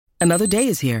Another day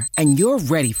is here, and you're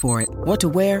ready for it. What to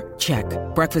wear? Check.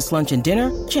 Breakfast, lunch, and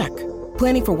dinner? Check.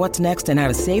 Planning for what's next and how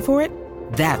to save for it?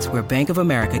 That's where Bank of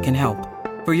America can help.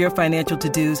 For your financial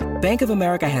to-dos, Bank of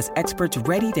America has experts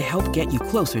ready to help get you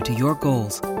closer to your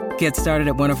goals. Get started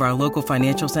at one of our local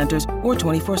financial centers or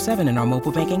 24/7 in our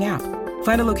mobile banking app.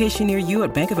 Find a location near you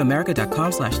at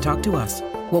bankofamerica.com/talktous.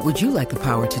 What would you like the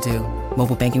power to do?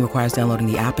 Mobile banking requires downloading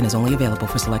the app and is only available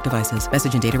for select devices.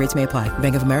 Message and data rates may apply.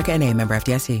 Bank of America N.A., member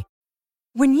FDIC.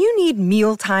 When you need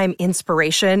mealtime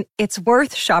inspiration, it's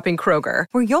worth shopping Kroger,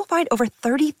 where you'll find over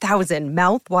 30,000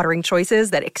 mouth-watering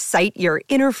choices that excite your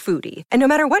inner foodie. And no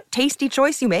matter what tasty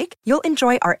choice you make, you'll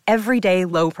enjoy our everyday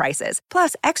low prices,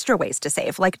 plus extra ways to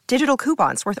save, like digital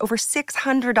coupons worth over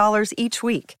 $600 each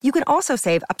week. You can also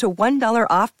save up to $1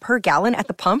 off per gallon at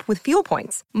the pump with fuel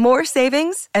points. More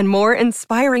savings and more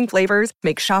inspiring flavors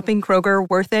make shopping Kroger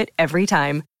worth it every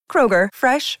time. Kroger,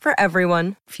 fresh for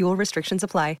everyone. Fuel restrictions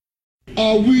apply.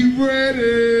 Are we ready?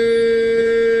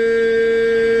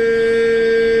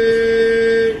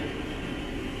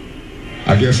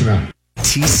 I guess not.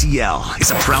 TCL is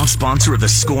a proud sponsor of the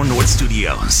Score North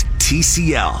Studios.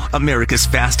 TCL, America's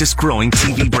fastest growing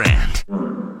TV brand.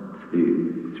 1,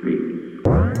 2,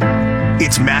 3.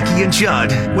 It's Mackie and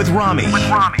Judd with Rami.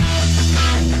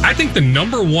 I think the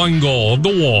number one goal of the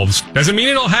Wolves doesn't mean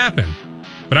it'll happen,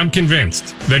 but I'm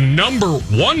convinced the number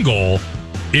one goal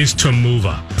is to move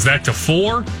up. Is that to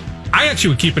 4? I actually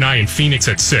would keep an eye on Phoenix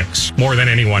at 6 more than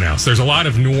anyone else. There's a lot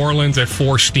of New Orleans at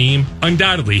 4 steam.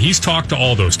 Undoubtedly, he's talked to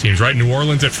all those teams, right? New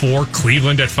Orleans at 4,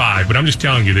 Cleveland at 5. But I'm just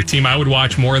telling you, the team I would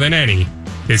watch more than any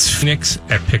is Phoenix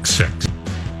at pick 6.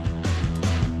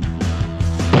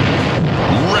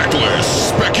 Reckless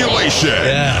speculation.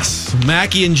 Yes.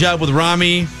 Mackie and Judd with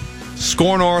Rami.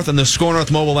 Score North and the Score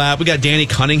North mobile app. We got Danny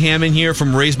Cunningham in here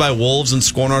from Raised by Wolves and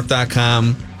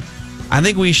ScoreNorth.com. I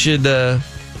think we should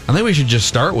just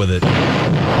start with it.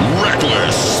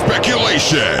 Reckless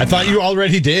speculation. I thought you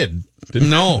already did.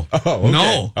 No. Oh, okay.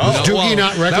 No. Was Doogie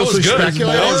not recklessly speculating?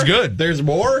 That was good. There's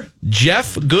more?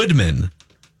 Jeff Goodman.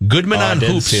 Goodman on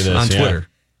Hoops on Twitter.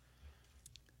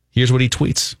 Here's what he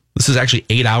tweets. This is actually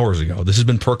 8 hours ago. This has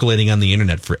been percolating on the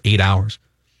internet for 8 hours.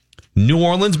 New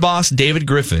Orleans boss David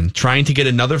Griffin trying to get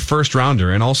another first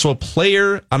rounder and also a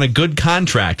player on a good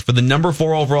contract for the number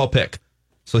 4 overall pick.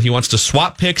 So he wants to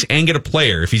swap picks and get a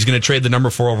player if he's going to trade the number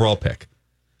 4 overall pick.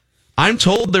 I'm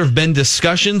told there have been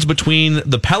discussions between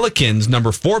the Pelicans'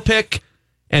 number 4 pick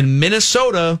and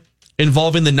Minnesota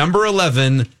involving the number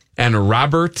 11 and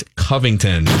Robert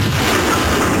Covington.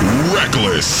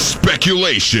 Reckless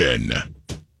speculation.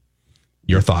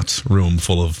 Your thoughts, room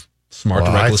full of smart,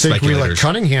 reckless speculators. I think we let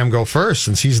Cunningham go first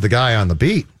since he's the guy on the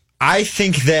beat. I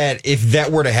think that if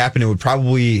that were to happen, it would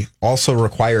probably also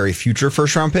require a future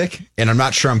first-round pick, and I'm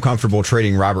not sure I'm comfortable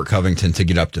trading Robert Covington to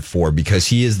get up to 4 because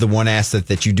he is the one asset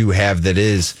that you do have that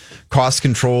is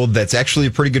cost-controlled, that's actually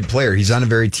a pretty good player. He's on a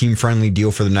very team-friendly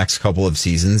deal for the next couple of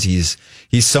seasons. He's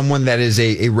someone that is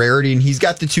a rarity, and he's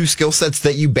got the 2 skill sets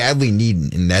that you badly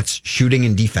need, and that's shooting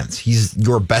and defense. He's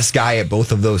your best guy at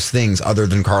both of those things other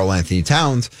than Karl Anthony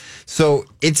Towns, so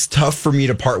it's tough for me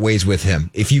to part ways with him.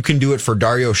 If you can do it for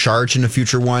Dario Saric in a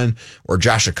future one or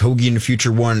Josh Okogie in a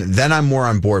future one, then I'm more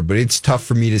on board. But it's tough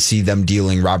for me to see them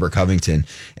dealing Robert Covington.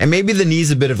 And maybe the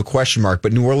knee's a bit of a question mark,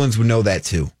 but New Orleans would know that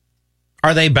too.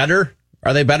 Are they better?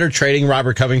 Are they better trading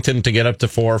Robert Covington to get up to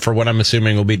 4 for what I'm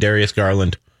assuming will be Darius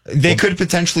Garland? They could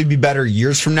potentially be better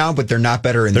years from now, but they're not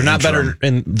better in the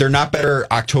interim. They're not better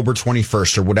October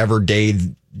 21st or whatever day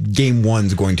game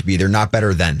 1's going to be. They're not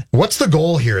better then. What's the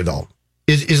goal here, though?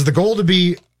 Is the goal to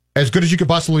be as good as you could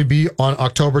possibly be on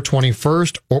October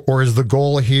 21st, or is the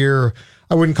goal here,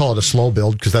 I wouldn't call it a slow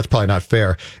build because that's probably not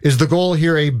fair. Is the goal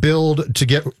here a build to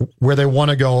get where they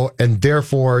want to go, and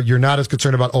therefore you're not as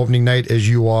concerned about opening night as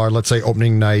you are, let's say,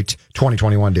 opening night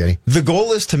 2021, Danny? The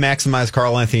goal is to maximize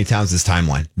Karl Anthony Towns'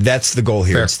 timeline. That's the goal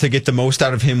here. Fair. It's to get the most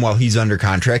out of him while he's under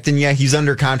contract. And yeah, he's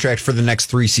under contract for the next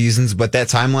 3 seasons, but that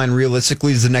timeline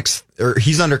realistically is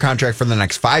he's under contract for the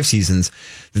next 5 seasons.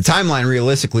 The timeline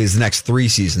realistically is the next 3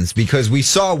 seasons, because we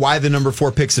saw why the number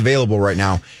 4 pick's available right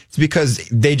now. It's because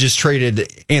they just traded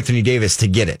Anthony Davis to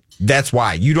get it. That's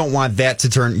why. You don't want this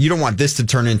to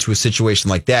turn into a situation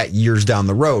like that years down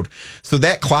the road. So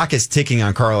that clock is ticking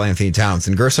on Karl Anthony Towns.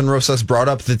 And Gerson Rosas brought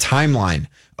up the timeline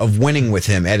of winning with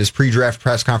him at his pre-draft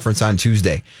press conference on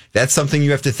Tuesday. That's something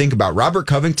you have to think about. Robert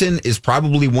Covington is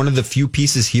probably one of the few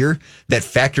pieces here that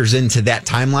factors into that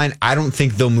timeline. I don't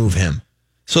think they'll move him.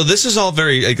 So this is all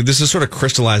this is sort of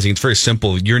crystallizing. It's very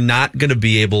simple. You're not going to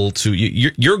be able to,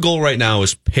 your goal right now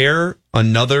is pair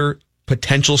another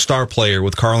potential star player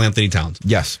with Karl Anthony Towns.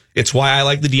 Yes. It's why I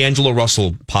like the D'Angelo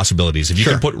Russell possibilities. If you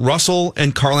can put Russell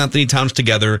and Karl Anthony Towns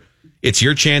together, it's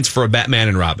your chance for a Batman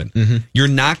and Robin. Mm-hmm. You're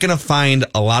not going to find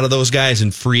a lot of those guys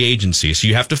in free agency, so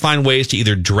you have to find ways to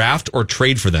either draft or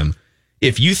trade for them.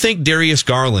 If you think Darius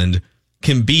Garland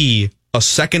can be a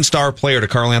second star player to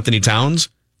Karl Anthony Towns,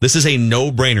 this is a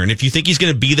no-brainer. And if you think he's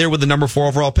going to be there with the number 4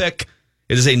 overall pick,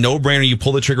 it is a no-brainer. You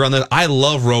pull the trigger on that. I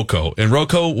love Rocco, and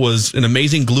Rocco was an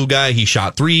amazing glue guy. He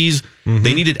shot threes. Mm-hmm.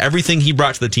 They needed everything he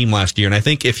brought to the team last year, and I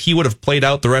think if he would have played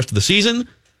out the rest of the season,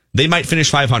 they might finish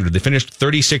 500. They finished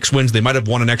 36 wins. They might have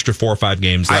won an extra 4 or 5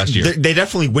 games last year. They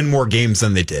definitely win more games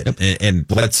than they did. Yep. And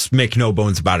let's make no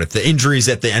bones about it. The injuries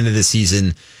at the end of the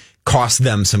season cost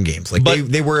them some games. Like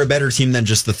they were a better team than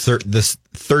just the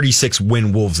 36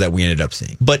 win Wolves that we ended up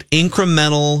seeing. But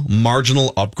incremental,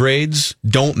 marginal upgrades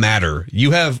don't matter.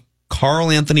 You have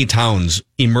Karl Anthony Towns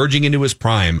emerging into his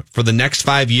prime for the next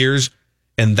 5 years,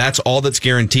 and that's all that's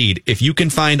guaranteed. If you can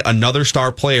find another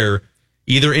star player,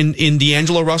 either in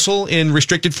D'Angelo Russell in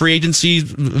restricted free agency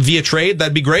via trade,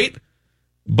 that'd be great.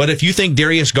 But if you think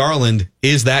Darius Garland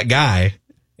is that guy,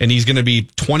 and he's going to be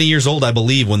 20 years old, I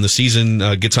believe, when the season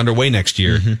gets underway next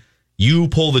year, you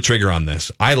pull the trigger on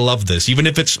this. I love this, even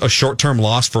if it's a short-term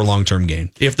loss for a long-term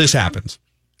gain, if this happens.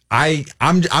 I'm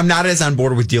not as on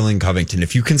board with dealing Covington.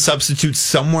 If you can substitute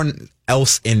someone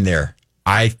else in there,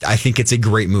 I think it's a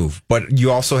great move. But you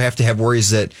also have to have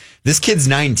worries that this kid's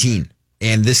 19.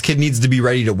 And this kid needs to be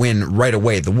ready to win right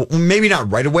away. Maybe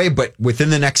not right away, but within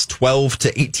the next 12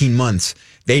 to 18 months,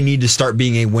 they need to start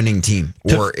being a winning team,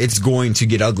 or it's going to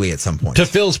get ugly at some point. To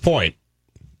Phil's point,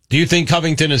 do you think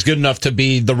Covington is good enough to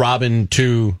be the Robin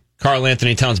to Karl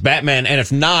Anthony Towns Batman? And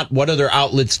if not, what other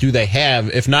outlets do they have?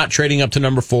 If not trading up to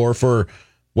number 4 for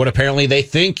what apparently they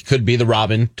think could be the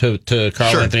Robin to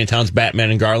Karl Anthony Towns,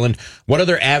 Batman, and Garland, what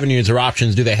other avenues or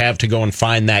options do they have to go and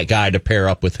find that guy to pair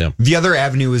up with him? The other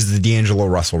avenue is the D'Angelo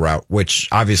Russell route, which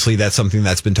obviously that's something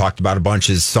that's been talked about a bunch.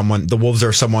 Is the Wolves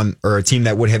are a team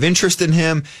that would have interest in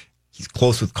him. He's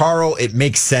close with Karl. It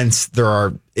makes sense. There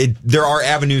are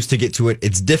avenues to get to it.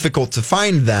 It's difficult to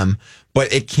find them,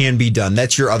 but it can be done.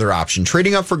 That's your other option.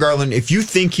 Trading up for Garland. If you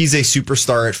think he's a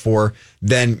superstar at 4,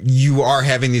 then you are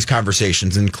having these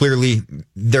conversations, and clearly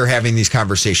they're having these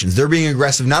conversations. They're being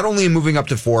aggressive, not only in moving up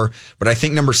to 4, but I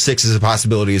think number 6 is a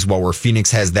possibility as well, where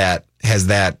Phoenix has that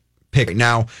pick.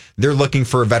 Now they're looking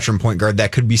for a veteran point guard.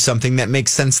 That could be something that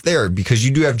makes sense there, because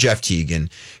you do have Jeff Teague,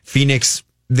 and Phoenix,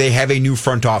 they have a new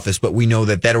front office, but we know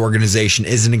that organization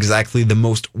isn't exactly the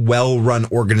most well-run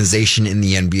organization in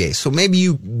the NBA. So maybe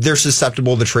they're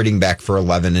susceptible to trading back for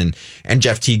 11 and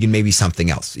Jeff Teague and maybe something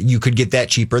else. You could get that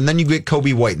cheaper. And then you get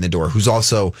Kobe White in the door, who's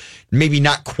also maybe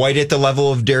not quite at the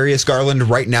level of Darius Garland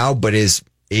right now, but is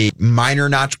a minor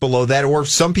notch below that. Or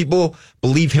some people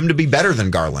believe him to be better than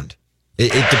Garland.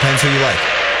 It depends who you like.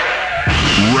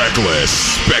 Reckless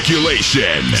speculation.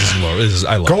 I love this.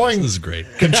 This is great.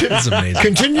 This is amazing.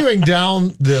 Continuing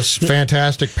down this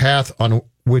fantastic path on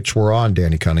which we're on,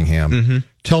 Danny Cunningham,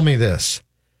 tell me this,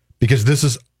 because this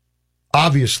is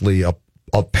obviously of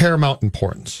paramount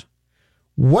importance.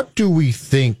 What do we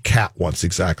think Cat wants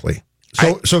exactly?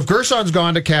 So if Gerson's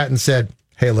gone to Cat and said,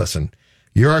 hey, listen,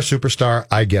 you're our superstar.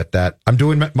 I get that. I'm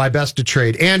doing my best to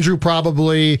trade. Andrew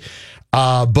probably...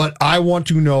 but I want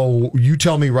to know, you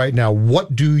tell me right now,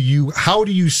 how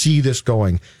do you see this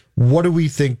going? What do we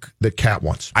think that Cat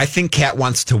wants? I think Cat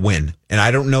wants to win. And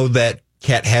I don't know that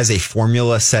Cat has a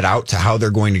formula set out to how they're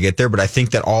going to get there, but I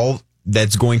think that all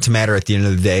that's going to matter at the end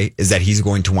of the day is that he's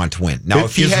going to want to win. Now,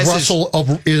 if he has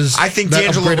I think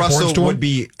D'Angelo Russell would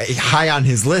be high on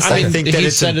his list. I think that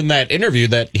he said in that interview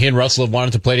that he and Russell have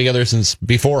wanted to play together since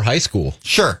before high school.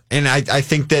 Sure. And I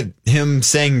think that him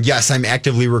saying, yes, I'm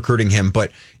actively recruiting him,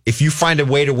 but if you find a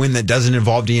way to win that doesn't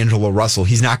involve D'Angelo Russell,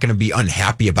 he's not going to be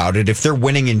unhappy about it. If they're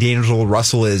winning and D'Angelo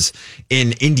Russell is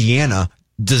in Indiana,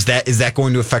 is that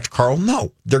going to affect Karl?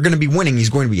 No. They're going to be winning. He's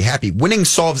going to be happy. Winning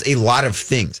solves a lot of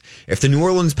things. If the New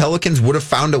Orleans Pelicans would have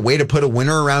found a way to put a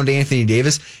winner around Anthony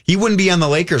Davis, he wouldn't be on the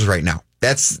Lakers right now.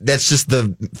 That's just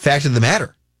the fact of the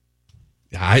matter.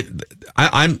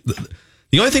 I'm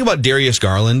the only thing about Darius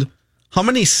Garland, how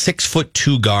many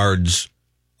 6'2" guards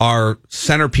are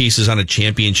centerpieces on a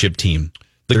championship team?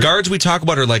 The guards we talk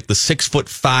about are like the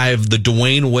 6'5", the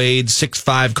Dwayne Wade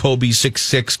 6'5", Kobe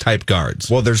 6'6" type guards.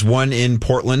 Well, there's one in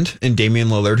Portland in Damian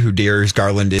Lillard, who Darius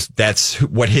Garland is. That's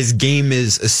what his game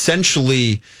is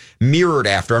essentially mirrored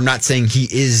after. I'm not saying he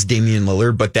is Damian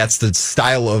Lillard, but that's the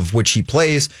style of which he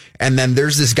plays. And then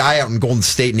there's this guy out in Golden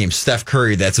State named Steph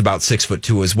Curry that's about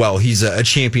 6'2" as well. He's a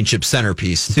championship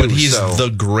centerpiece too. But he's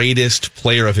the greatest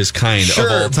player of his kind of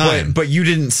all time. But you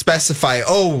didn't specify,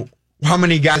 how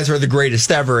many guys are the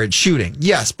greatest ever at shooting?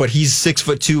 Yes, but he's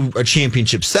 6'2", a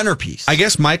championship centerpiece. I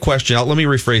guess my question, let me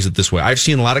rephrase it this way. I've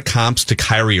seen a lot of comps to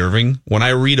Kyrie Irving when I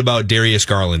read about Darius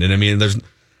Garland. And I mean,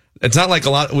 it's not like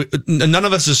none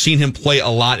of us has seen him play a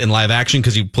lot in live action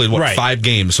because he played, 5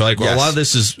 games. So a lot of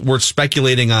this is, we're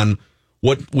speculating on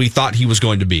what we thought he was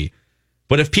going to be.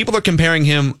 But if people are comparing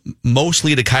him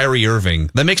mostly to Kyrie Irving,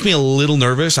 that makes me a little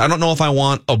nervous. I don't know if I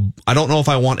want a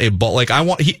ball. Like I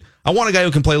want a guy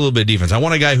who can play a little bit of defense. I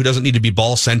want a guy who doesn't need to be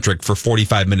ball centric for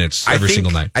 45 minutes every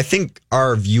single night. I think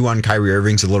our view on Kyrie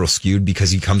Irving's a little skewed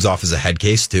because he comes off as a head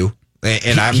case too.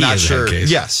 And I'm not sure.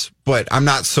 Yes, but I'm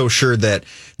not so sure that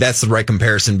that's the right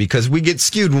comparison because we get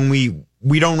skewed when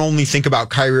we don't only think about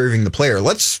Kyrie Irving, the player.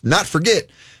 Let's not forget,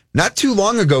 not too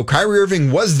long ago, Kyrie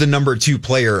Irving was the number 2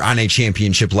 player on a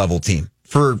championship level team.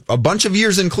 For a bunch of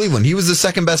years in Cleveland, he was the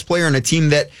second best player on a team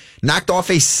that knocked off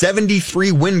a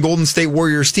 73-win Golden State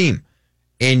Warriors team.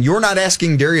 And you're not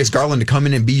asking Darius Garland to come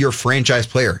in and be your franchise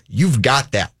player. You've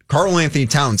got that. Karl Anthony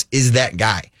Towns is that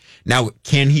guy. Now,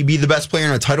 can he be the best player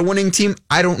on a title-winning team?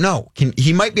 I don't know.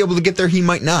 He might be able to get there. He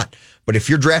might not. But if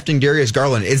you're drafting Darius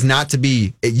Garland,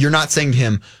 you're not saying to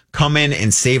him, come in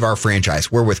and save our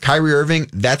franchise. Where with Kyrie Irving,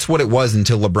 that's what it was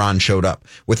until LeBron showed up.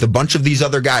 With a bunch of these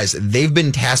other guys, they've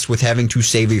been tasked with having to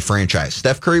save a franchise.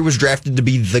 Steph Curry was drafted to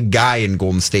be the guy in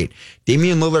Golden State.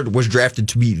 Damian Lillard was drafted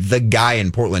to be the guy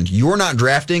in Portland. You're not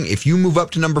drafting, if you move up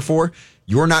to number 4,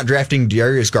 you're not drafting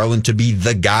Darius Garland to be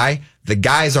the guy. The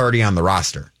guy's already on the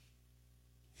roster.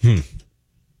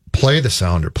 Play the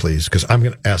sounder, please, because I'm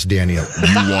going to ask Danny. You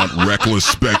want reckless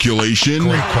speculation?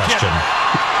 Great question.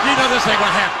 You know this ain't what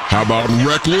happened. How about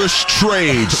reckless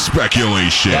trade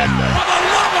speculation?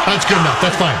 That's good enough.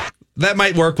 That's fine. That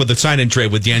might work with the sign-in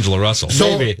trade with D'Angelo Russell.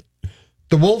 So, maybe.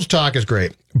 The Wolves talk is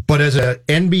great, but as an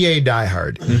NBA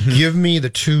diehard, give me the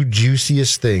 2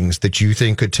 juiciest things that you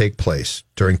think could take place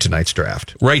during tonight's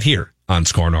draft. Right here on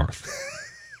Score North.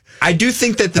 I do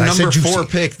think that the number 4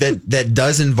 pick that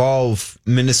does involve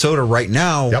Minnesota right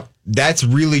now, that's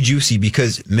really juicy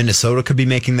because Minnesota could be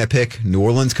making that pick. New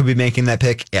Orleans could be making that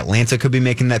pick. Atlanta could be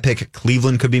making that pick.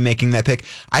 Cleveland could be making that pick.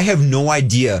 I have no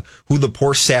idea who the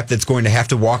poor sap that's going to have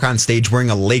to walk on stage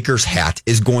wearing a Lakers hat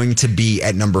is going to be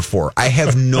at number 4. I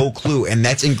have no clue. And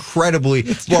that's incredibly...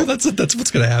 Well, that's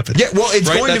what's going to happen. Yeah, well, it's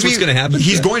going to be... What's going to happen?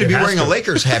 He's going to be wearing a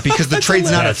Lakers hat because the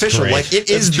trade's not official. Great. Like, it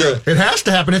is true. It has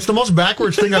to happen. It's the most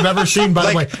backwards thing I've ever seen,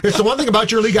 by the way. It's the one thing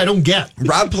about your league I don't get.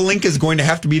 Rob Pelinka is going to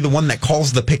have to be the one that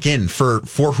calls the pick in for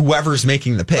whoever's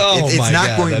making the pick. It's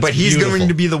not going, but he's going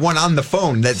to be the one on the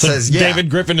phone that says, David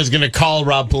Griffin is going to call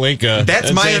Rob Pelinka.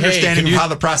 That's my understanding of how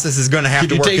the process is going to have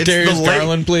to work. Take Darius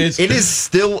Garland, please? It is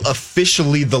still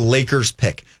officially the Lakers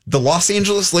pick. The Los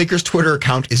Angeles Lakers Twitter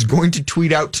account is going to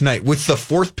tweet out tonight with the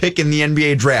 4th pick in the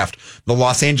NBA draft. The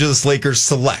Los Angeles Lakers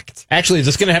select. Actually, is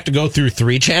this going to have to go through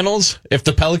 3 channels? If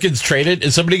the Pelicans trade it,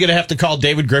 is somebody going to have to call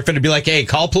David Griffin and be like, hey,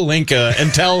 call Pelinka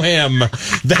and tell him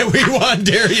that we want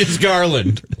Darius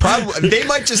Garland? Probably. They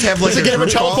might just have like a game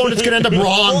of telephone. It's going to end up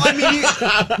wrong. Well,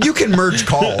 I mean, you can merge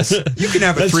calls. You can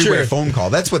have a 3-way phone call.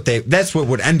 That's what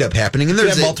would end up happening. And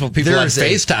there's multiple people on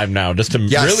FaceTime now just to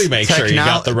really make sure you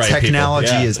got the right technology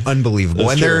people. Is unbelievable.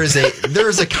 That's and there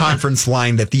is a conference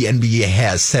line that the NBA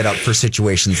has set up for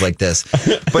situations like this.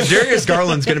 But Darius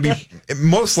Garland's going to be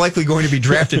most likely going to be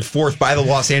drafted 4th by the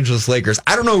Los Angeles Lakers.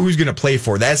 I don't know who's going to play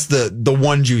for. That's the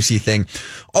one juicy thing.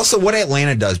 Also, what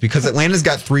Atlanta does, because Atlanta's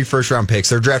got 3 first-round picks.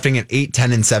 They're drafting at 8,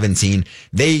 10, and 17.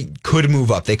 They could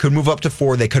move up. They could move up to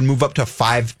 4. They could move up to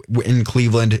 5 in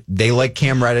Cleveland. They like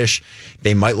Cam Reddish.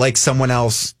 They might like someone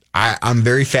else. I'm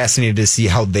very fascinated to see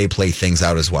how they play things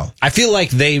out as well. I feel like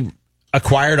they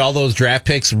acquired all those draft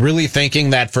picks really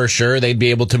thinking that for sure they'd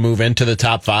be able to move into the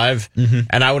top 5.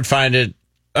 And I would find it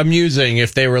amusing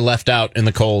if they were left out in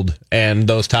the cold and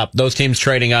those teams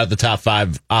trading out of the top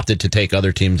 5 opted to take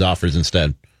other teams' offers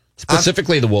instead.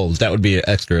 Specifically the Wolves. That would be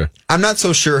extra. I'm not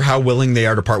so sure how willing they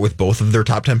are to part with both of their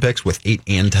top 10 picks with 8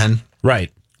 and 10.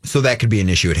 Right. So that could be an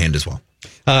issue at hand as well.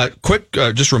 Quick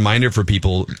just reminder for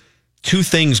people. 2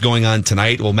 things going on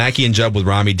tonight. Well, Mackie and Jubb with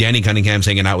Rami. Danny Cunningham's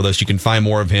hanging out with us. You can find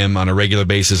more of him on a regular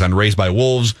basis on Raised by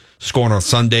Wolves, Score North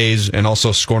Sundays, and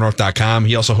also scorenorth.com.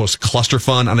 He also hosts Cluster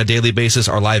Fun on a daily basis,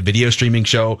 our live video streaming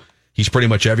show. He's pretty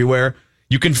much everywhere.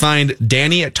 You can find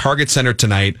Danny at Target Center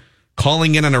tonight,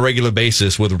 calling in on a regular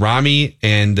basis with Rami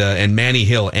and Manny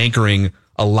Hill anchoring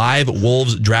a live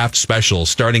Wolves draft special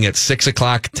starting at 6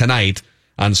 o'clock tonight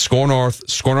on Score North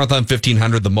on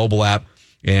 1500, the mobile app.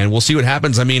 And we'll see what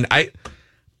happens. I mean,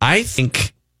 I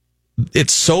think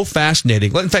it's so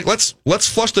fascinating. In fact, let's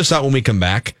flush this out when we come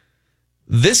back.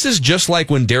 This is just like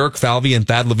when Derek Falvey and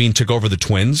Thad Levine took over the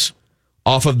Twins.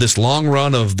 off of this long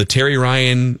run of the Terry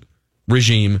Ryan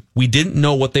regime, we didn't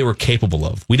know what they were capable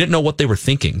of. We didn't know what they were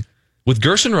thinking. With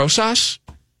Gerson Rosas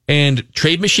and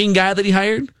trade machine guy that he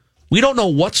hired, we don't know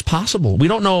what's possible. We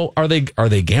don't know, are they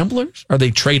gamblers? Are they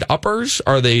trade uppers?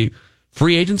 Are they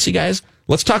free agency guys?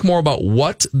 Let's talk more about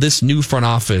what this new front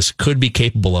office could be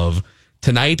capable of.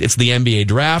 Tonight, it's the NBA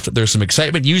draft. There's some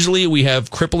excitement. Usually we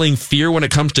have crippling fear when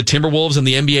it comes to Timberwolves and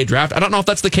the NBA draft. I don't know if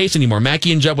that's the case anymore.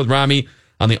 Mackey and Judd with Rami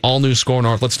on the all-new Score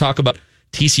North. Let's talk about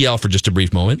TCL for just a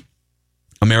brief moment.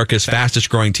 America's fastest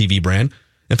growing TV brand.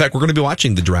 In fact, we're going to be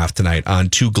watching the draft tonight on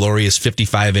two glorious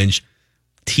 55-inch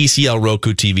TCL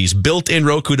Roku TVs, built-in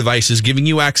Roku devices, giving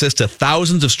you access to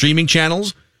thousands of streaming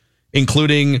channels,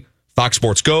 including Fox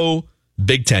Sports Go,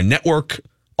 Big Ten Network,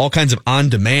 all kinds of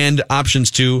on-demand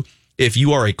options too. If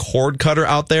you are a cord cutter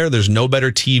out there, there's no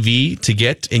better TV to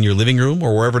get in your living room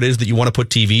or wherever it is that you want to put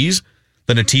TVs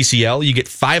than a TCL. You get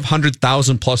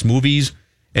 500,000 plus movies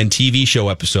and TV show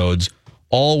episodes,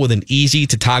 all with an easy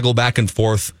to toggle back and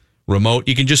forth remote.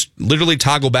 You can just literally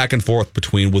toggle back and forth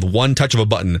between, with one touch of a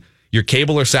button, your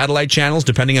cable or satellite channels,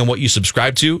 depending on what you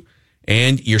subscribe to,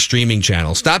 and your streaming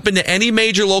channels. Stop into any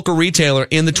major local retailer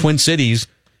in the Twin Cities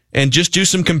and just do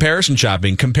some comparison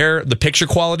shopping. Compare the picture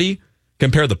quality,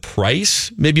 compare the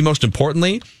price, maybe most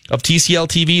importantly, of TCL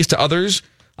TVs to others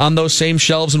on those same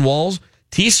shelves and walls.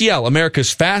 TCL,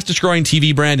 America's fastest growing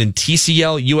TV brand, and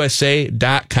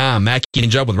TCLUSA.com. Mackey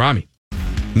and Judd with Rami.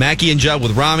 Mackey and Judd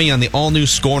with Rami on the all-new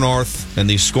Score North and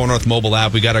the Score North mobile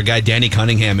app. We got our guy Danny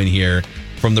Cunningham in here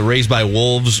from the Raised by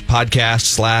Wolves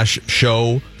podcast /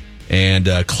 show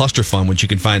and Cluster Fun, which you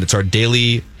can find. It's our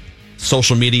daily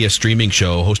social media streaming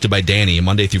show hosted by Danny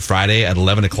Monday through Friday at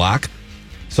 11 o'clock.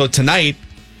 So tonight,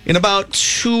 in about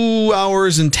 2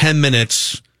 hours and 10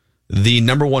 minutes, the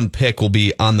number one pick will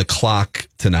be on the clock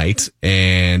tonight.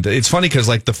 And it's funny because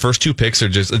like the first two picks are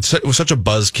just, it was such a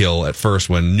buzzkill at first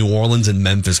when New Orleans and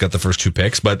Memphis got the first two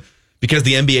picks. But because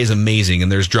the NBA is amazing and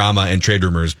there's drama and trade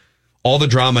rumors, all the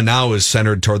drama now is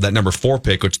centered toward that number 4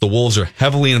 pick, which the Wolves are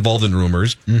heavily involved in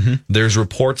rumors. Mm-hmm. There's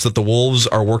reports that the Wolves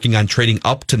are working on trading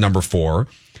up to number 4.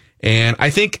 And I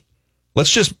think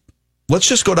let's just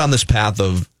go down this path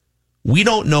of, we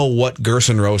don't know what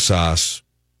Gerson Rosas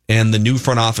and the new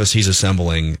front office he's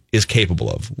assembling is capable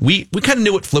of. We kind of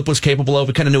knew what Flip was capable of.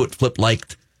 We kind of knew what Flip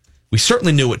liked. We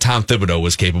certainly knew what Tom Thibodeau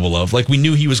was capable of. Like, we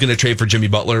knew he was going to trade for Jimmy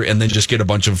Butler and then just get a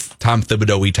bunch of Tom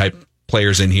Thibodeau-y type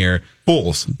players in here.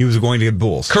 Bulls. He was going to get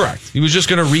Bulls. Correct. He was just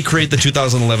going to recreate the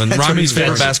 2011 Rami's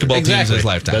favorite basketball teams in his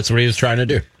lifetime. That's what he was trying to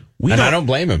do. And I don't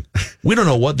blame him. We don't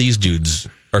know what these dudes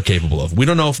are capable of. We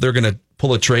don't know if they're going to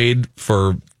pull a trade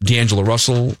for D'Angelo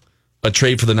Russell, a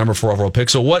trade for the number 4 overall pick.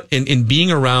 So what, in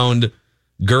being around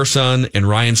Gerson and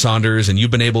Ryan Saunders, and you've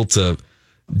been able to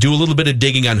do a little bit of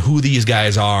digging on who these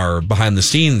guys are behind the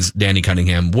scenes, Danny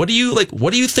Cunningham, what do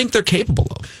you think they're capable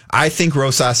of? I think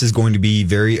Rosas is going to be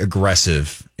very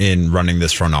aggressive in running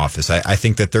this front office. I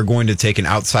think that they're going to take an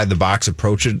outside the box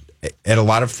approach at a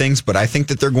lot of things, but I think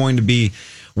that they're going to be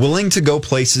willing to go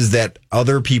places that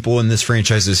other people in this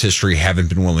franchise's history haven't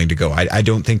been willing to go. I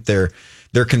don't think they're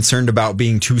concerned about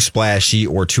being too splashy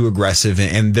or too aggressive,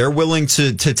 and they're willing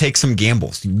to take some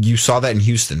gambles. You saw that in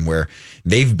Houston, where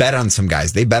they've bet on some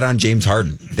guys. They bet on James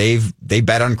Harden. They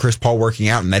bet on Chris Paul working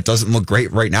out, and that doesn't look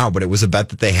great right now, but it was a bet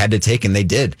that they had to take, and they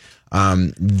did.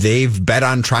 They've bet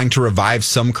on trying to revive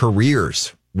some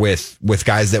careers with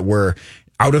guys that were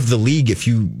out of the league. If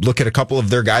you look at a couple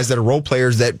of their guys that are role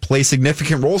players that play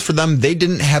significant roles for them, they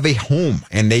didn't have a home,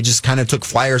 and they just kind of took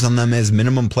flyers on them as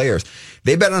minimum players.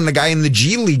 They bet on a guy in the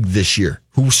G League this year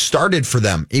who started for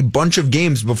them a bunch of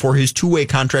games before his 2-way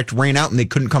contract ran out, and they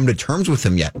couldn't come to terms with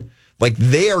him yet. Like,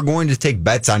 they are going to take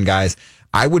bets on guys.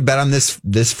 I would bet on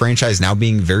this franchise now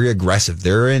being very aggressive.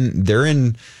 They're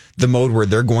in the mode where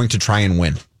they're going to try and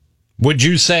win. Would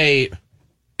you say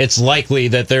it's likely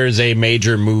that there is a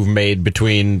major move made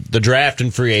between the draft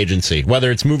and free agency,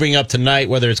 whether it's moving up tonight,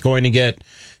 whether it's going to get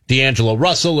D'Angelo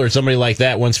Russell or somebody like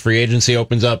that once free agency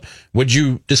opens up? Would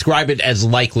you describe it as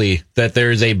likely that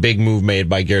there is a big move made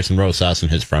by Gerson Rosas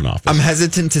and his front office? I'm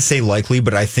hesitant to say likely,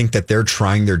 but I think that they're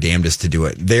trying their damnedest to do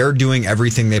it. They're doing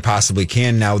everything they possibly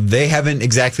can. Now, they haven't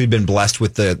exactly been blessed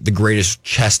with the greatest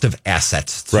chest of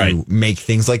assets to make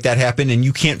things like that happen, and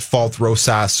you can't fault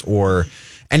Rosas or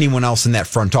anyone else in that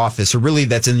front office, or really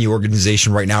that's in the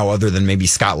organization right now, other than maybe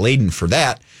Scott Layden for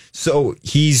that. So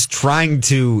he's trying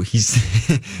to,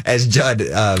 as Judd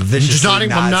viciously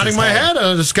I'm nodding my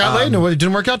head. Scott Layden, it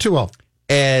didn't work out too well.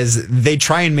 As they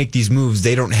try and make these moves,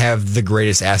 they don't have the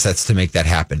greatest assets to make that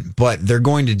happen, but they're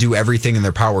going to do everything in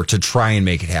their power to try and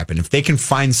make it happen. If they can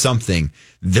find something,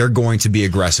 they're going to be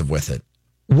aggressive with it.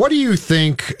 What do you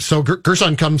think? So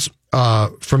Gerson comes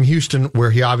from Houston,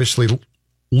 where he obviously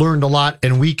learned a lot,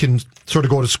 and we can sort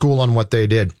of go to school on what they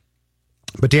did.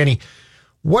 But Danny,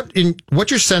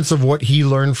 what's your sense of what he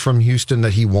learned from Houston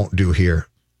that he won't do here?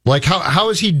 Like, how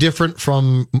is he different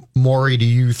from Morey, do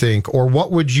you think? Or what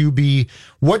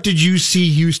did you see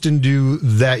Houston do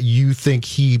that you think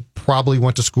he probably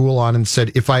went to school on and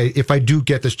said, if I do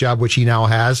get this job, which he now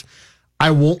has,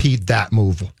 I won't repeat that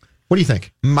move? What do you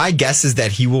think? My guess is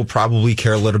that he will probably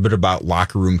care a little bit about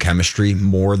locker room chemistry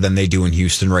more than they do in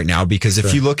Houston right now, because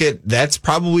if you look at, that's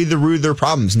probably the root of their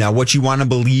problems. Now, what you want to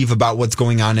believe about what's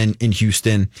going on in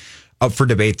Houston, up for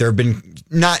debate. There have been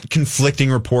not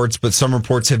conflicting reports, but some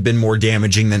reports have been more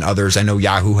damaging than others. I know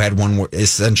Yahoo had one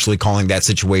essentially calling that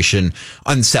situation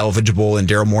unsalvageable, and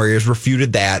Daryl Morey has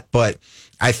refuted that. But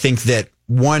I think that,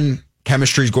 one,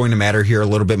 chemistry is going to matter here a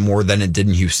little bit more than it did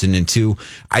in Houston. And two,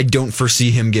 I don't foresee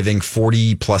him giving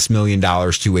 $40+ million to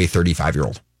a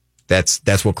 35-year-old.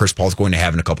 That's what Chris Paul is going to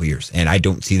have in a couple of years, and I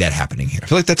don't see that happening here. I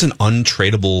feel like that's an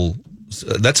untradeable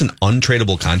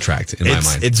contract in my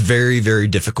mind. It's very, very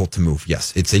difficult to move.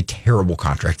 Yes, it's a terrible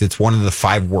contract. It's one of the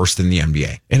 5 worst in the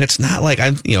NBA. And it's not like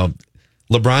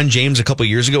LeBron James a couple of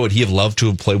years ago, would he have loved to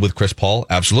have played with Chris Paul?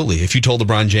 Absolutely. If you told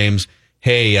LeBron James,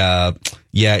 hey,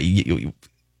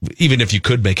 even if you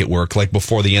could make it work, like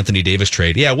before the Anthony Davis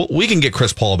trade, we can get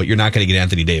Chris Paul, but you're not going to get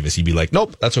Anthony Davis. He'd be like,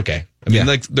 nope, that's okay. I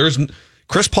mean,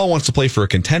 Chris Paul wants to play for a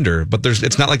contender, but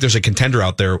it's not like there's a contender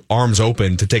out there, arms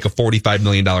open, to take a $45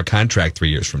 million contract 3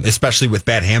 years from now. Especially with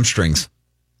bad hamstrings.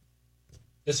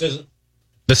 This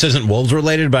isn't Wolves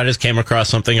related, but I just came across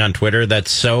something on Twitter that's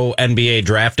so NBA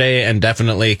draft day and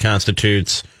definitely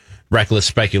constitutes reckless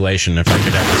speculation, if I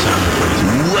could have the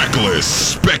sound. Reckless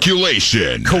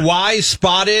speculation. Kawhi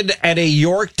spotted at a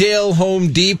Yorkdale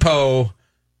Home Depot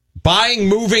buying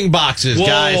moving boxes,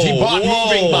 guys. He bought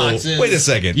moving boxes. Wait a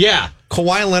second. Yeah.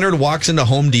 Kawhi Leonard walks into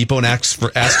Home Depot and asks for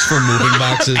moving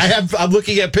boxes. I'm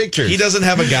looking at pictures. He doesn't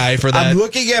have a guy for that. I'm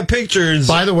looking at pictures.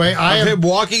 By the way, of him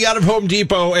walking out of Home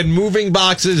Depot and moving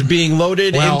boxes being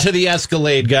loaded into the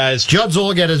Escalade, guys. Judd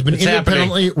Zolgad has been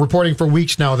independently reporting for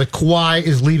weeks now that Kawhi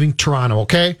is leaving Toronto,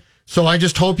 okay? So I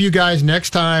just hope you guys, next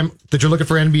time that you're looking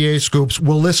for NBA scoops,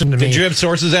 will listen to me. Did you have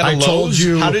sources at Lowe's? Told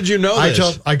you. How did you know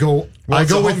this? I go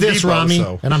with this, Rami,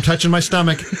 and I'm touching my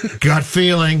stomach. Gut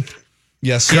feeling.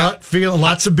 Yes. Gut feeling.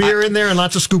 Lots of beer in there and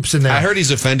lots of scoops in there. I heard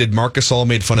he's offended. Marc Gasol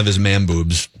made fun of his man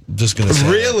boobs. Just going to say.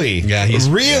 Really? Yeah, he's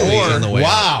on the way.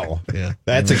 Wow. Yeah.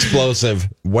 That's explosive.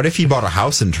 What if he bought a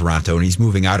house in Toronto and he's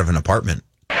moving out of an apartment?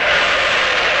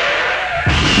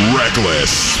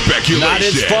 Reckless speculation. Not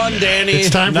as fun, Danny.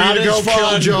 It's time for you to go,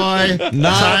 Killjoy. Time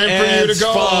for you to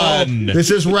go. Fun.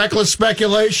 This is reckless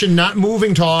speculation, not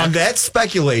moving talk. And that's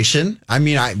speculation. I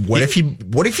mean, what if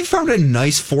he found a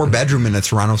nice 4-bedroom in a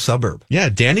Toronto suburb? Yeah,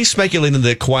 Danny's speculating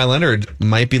that Kawhi Leonard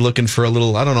might be looking for a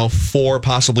little, 4,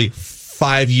 possibly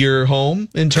 5-year home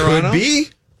in Toronto. Could be.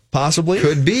 Possibly.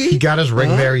 Could be. He got his ring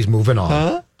there. He's moving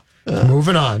on.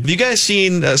 Moving on. Have you guys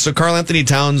seen? So Karl Anthony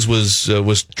Towns was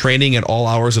training at all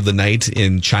hours of the night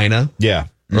in China. Yeah,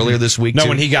 earlier this week. No,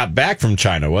 when he got back from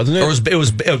China, wasn't it? Or it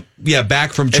was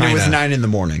back from China. And it was 9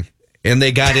 a.m. and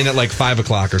they got in at like 5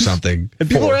 o'clock or something. And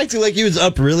people are acting like he was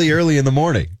up really early in the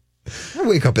morning. I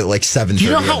wake up at like 7:30. Do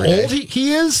you know how old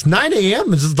he is? 9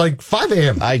 a.m. It's like 5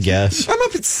 a.m. I guess. I'm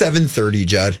up at 7:30,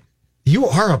 Judd. You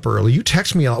are up early. You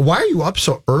text me. Why are you up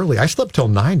so early? I slept till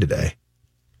 9 today.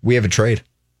 We have a trade.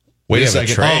 Wait a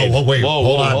second. Wait.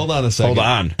 Hold on a second. Hold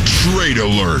on. Trade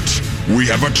alert. We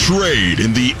have a trade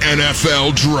in the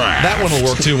NFL draft. That one will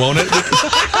work too, won't it?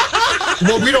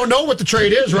 Well, we don't know what the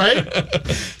trade is, right?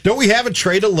 Don't we have a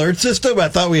trade alert system? I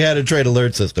thought we had a trade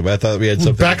alert system. I thought we had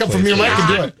something. Back up from your mic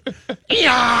and do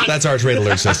it. That's our trade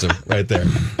alert system right there.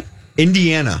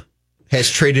 Indiana has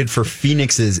traded for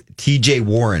Phoenix's TJ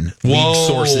Warren. League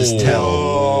sources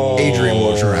tell Adrian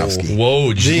Wojnarowski.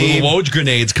 Little Woj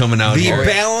grenades coming out the here. The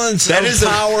balance of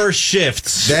power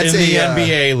shifts in the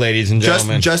NBA, ladies and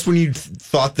gentlemen. Just when you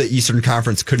thought the Eastern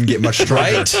Conference couldn't get much stronger,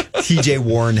 right? TJ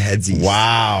Warren heads east.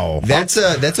 Wow. That's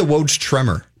a Woj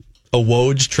tremor. A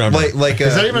Woj tremor. Is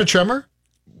that even a tremor?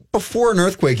 Before an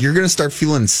earthquake, you're going to start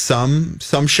feeling some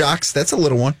shocks. That's a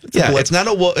little one. It's not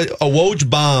a Woj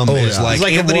bomb. It's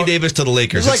like Anthony Davis to the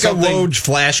Lakers. It's like a Woj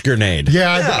flash grenade.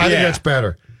 Yeah, I think that's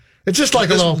better. It's just like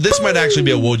this might actually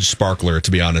be a Woj sparkler,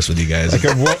 to be honest with you guys. This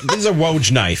is a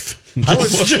Woj knife.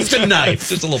 It's just a knife.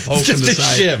 Just a little poke in the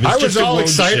side. Shiv. I was all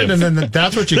excited, and then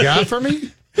that's what you got for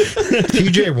me?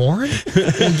 TJ Warren?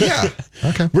 Yeah.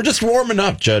 Okay. We're just warming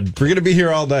up, Judd. We're going to be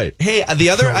here all night. Hey, the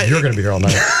other... you're going to be here all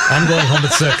night. I'm going home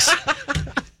at 6.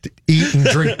 eat and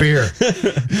drink beer.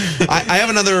 I have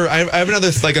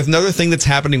another thing that's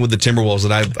happening with the Timberwolves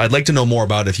that I'd like to know more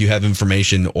about if you have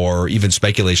information or even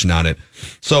speculation on it.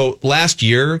 So last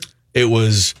year, it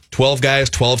was 12 guys,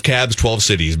 12 cabs, 12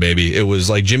 cities, baby. It was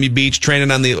like Jimmy Beach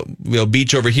training on the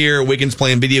beach over here, Wiggins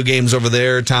playing video games over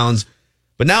there, Towns.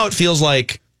 But now it feels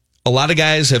like a lot of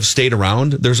guys have stayed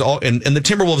around. And the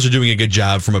Timberwolves are doing a good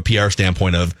job from a PR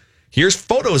standpoint of, here's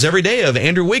photos every day of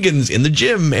Andrew Wiggins in the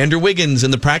gym, Andrew Wiggins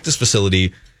in the practice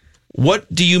facility.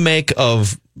 What do you make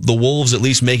of the Wolves at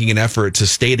least making an effort to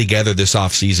stay together this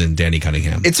offseason, Danny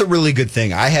Cunningham? It's a really good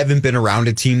thing. I haven't been around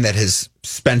a team that has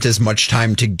spent as much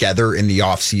time together in the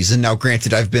offseason. Now,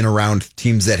 granted, I've been around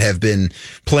teams that have been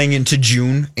playing into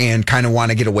June and kind of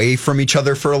want to get away from each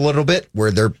other for a little bit,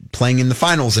 where they're playing in the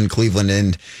finals in Cleveland,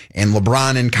 and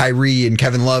LeBron and Kyrie and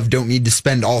Kevin Love don't need to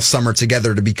spend all summer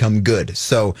together to become good.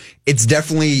 So it's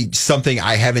definitely something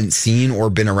I haven't seen or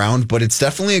been around, but it's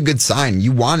definitely a good sign.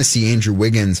 You want to see Andrew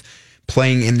Wiggins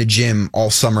playing in the gym all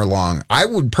summer long. I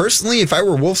would personally, if I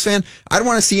were a Wolves fan, I'd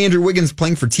want to see Andrew Wiggins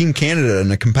playing for Team Canada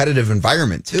in a competitive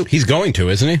environment too. He's going to,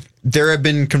 isn't he? There have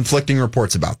been conflicting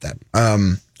reports about that.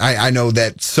 I know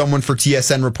that someone for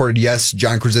TSN reported yes.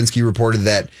 John Krasinski reported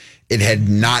that it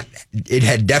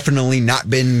had definitely not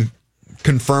been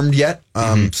confirmed yet.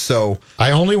 So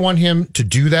I only want him to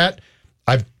do that.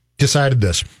 I've decided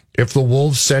this. If the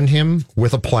Wolves send him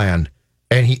with a plan,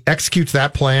 and he executes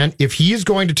that plan, if he is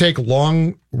going to take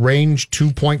long-range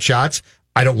 2-point shots,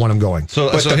 I don't want him going.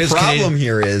 But the problem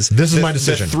here is... This is my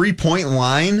decision. The 3-point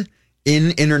line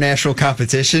in international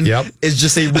competition is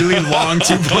just a really long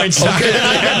 2-point shot. Okay,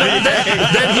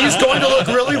 then he's going to look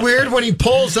really weird when he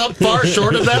pulls up far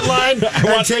short of that line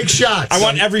and takes shots. I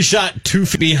want every shot 2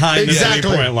 feet behind the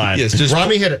 3-point line. Yes, just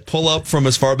Rami hit it. Pull up from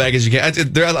as far back as you can.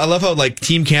 I love how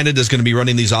Team Canada is going to be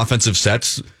running these offensive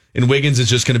sets. And Wiggins is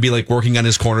just going to be working on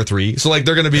his corner three. So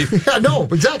they're going to be, no,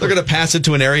 exactly. They're going to pass it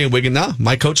to an area and Wiggins. Nah,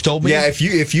 my coach told me. Yeah, if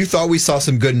you thought we saw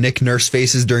some good Nick Nurse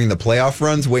faces during the playoff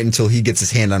runs, wait until he gets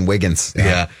his hand on Wiggins.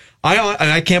 Yeah.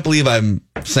 I can't believe I'm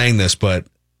saying this, but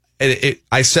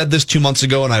I said this 2 months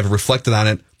ago and I've reflected on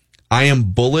it. I am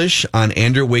bullish on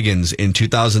Andrew Wiggins in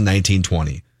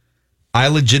 2019-20. I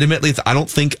legitimately, I don't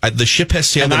think the ship has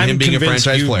sailed on him being a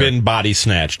franchise you've player. Been body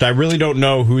snatched. I really don't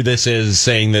know who this is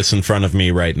saying this in front of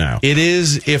me right now. It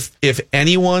is, if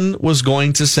anyone was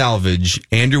going to salvage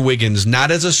Andrew Wiggins, not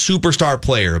as a superstar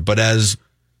player, but as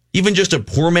even just a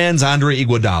poor man's Andre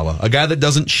Iguodala, a guy that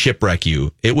doesn't shipwreck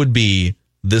you, it would be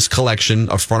this collection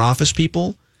of front office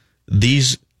people,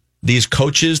 these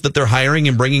coaches that they're hiring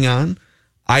and bringing on.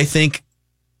 I think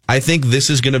this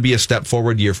is going to be a step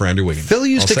forward year for Andrew Wiggins. Phil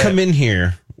used to come in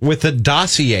here with a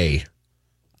dossier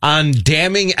on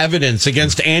damning evidence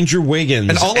against Andrew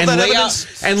Wiggins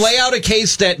and lay out a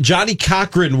case that Johnny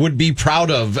Cochran would be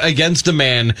proud of against a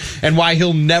man and why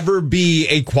he'll never be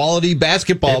a quality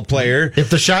basketball player. If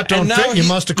the shot don't fit, you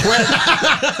must have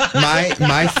quit.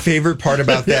 My favorite part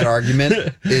about that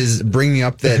argument is bringing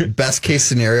up that best case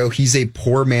scenario, he's a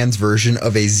poor man's version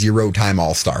of a 0-time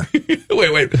All-Star.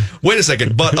 Wait a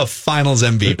second, but a finals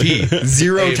MVP.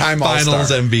 0-time All-Star.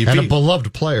 Finals MVP. And a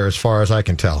beloved player as far as I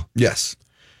can tell. Yes.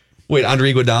 Wait,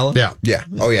 Andre Iguodala? Yeah.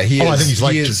 Oh, yeah. He is. I think he's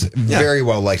liked. He is very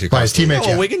well liked by his teammates.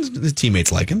 Wiggins, his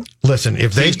teammates like him. Listen,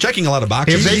 he's checking a lot of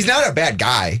boxes. He's not a bad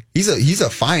guy. He's a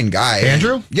fine guy.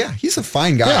 Andrew? Yeah, he's a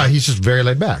fine guy. Yeah, he's just very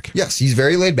laid back. Yes, he's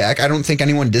very laid back. I don't think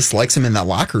anyone dislikes him in that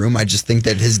locker room. I just think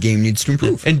that his game needs to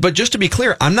improve. But just to be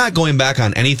clear, I'm not going back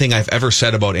on anything I've ever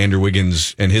said about Andrew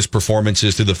Wiggins and his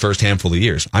performances through the first handful of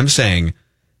years. I'm saying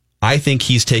I think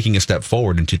he's taking a step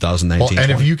forward in 2019. Well,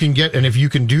 and if you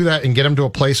can do that and get him to a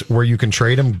place where you can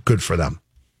trade him, good for them.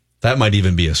 That might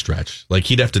even be a stretch.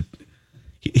 He'd have to.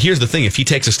 Here's the thing: if he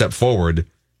takes a step forward,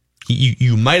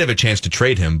 you might have a chance to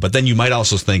trade him, but then you might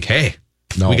also think, hey,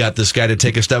 we got this guy to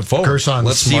take a step forward.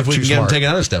 Let's see if we can get him to take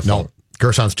another step forward. No,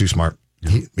 Gerson's too smart.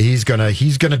 He's gonna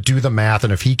do the math,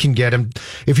 and if he can get him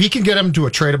to a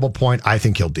tradable point, I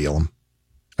think he'll deal him.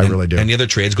 I really do. Any other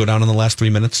trades go down in the last 3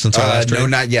 minutes since our last trade? No,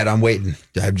 not yet. I'm waiting.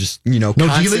 I'm just, no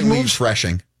constantly D-League moves?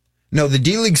 refreshing. No, the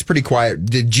D-League's pretty quiet.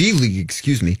 The G-League,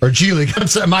 excuse me. Or G-League.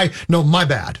 My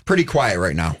bad. Pretty quiet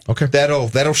right now. Okay.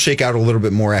 That'll shake out a little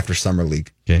bit more after Summer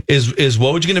League. Okay. Is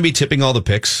Woj going to be tipping all the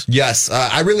picks? Yes.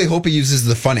 I really hope he uses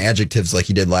the fun adjectives like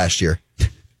he did last year.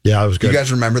 Yeah, it was good. You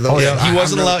guys remember those? Oh,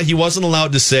 yeah. He wasn't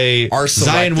allowed to say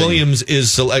Zion Williams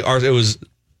is it was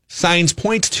signs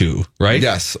point to, right?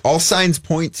 Yes. All signs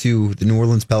point to the New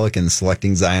Orleans Pelicans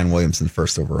selecting Zion Williamson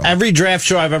first overall. Every draft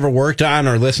show I've ever worked on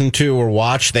or listened to or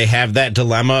watched, they have that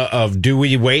dilemma of, do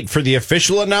we wait for the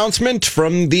official announcement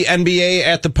from the NBA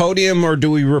at the podium, or do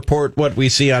we report what we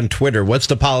see on Twitter? What's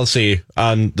the policy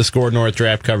on the Score North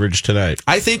draft coverage tonight?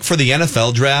 I think for the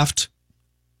NFL draft,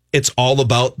 it's all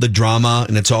about the drama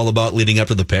and it's all about leading up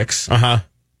to the picks.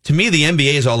 To me, the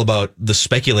NBA is all about the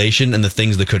speculation and the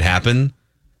things that could happen.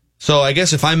 So I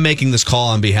guess if I'm making this call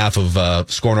on behalf of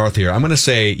Score North here, I'm going to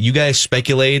say you guys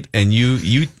speculate and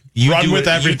you run do with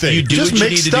everything. You do just what you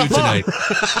make need stuff to do tonight.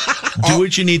 Do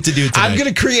what you need to do tonight. I'm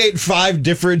going to create 5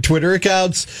 different Twitter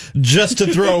accounts just to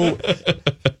throw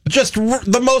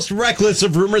the most reckless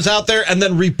of rumors out there and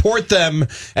then report them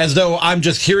as though I'm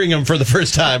just hearing them for the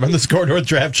first time on the Score North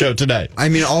Draft Show tonight. I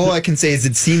mean, all I can say is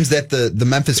it seems that the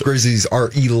Memphis Grizzlies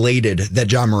are elated that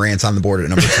John Morant's on the board at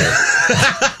number 2.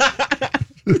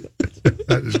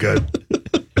 That is good.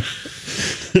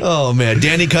 Oh, man.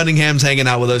 Danny Cunningham's hanging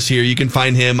out with us here. You can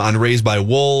find him on Raised by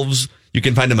Wolves. You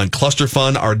can find him on Cluster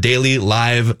Fun, our daily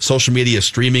live social media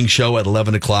streaming show at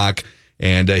 11 o'clock.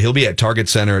 And he'll be at Target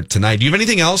Center tonight. Do you have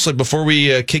anything else before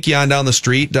we kick you on down the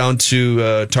street, down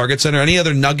to Target Center? Any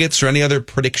other nuggets or any other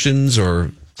predictions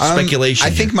or speculation? I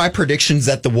think my prediction's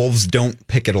that the Wolves don't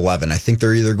pick at 11. I think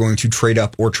they're either going to trade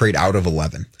up or trade out of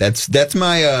 11. That's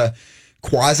my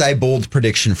quasi-bold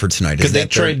prediction for tonight. Could they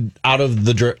trade out of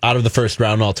the first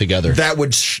round altogether? That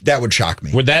would shock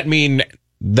me. Would that mean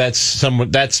that's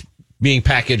being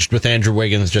packaged with Andrew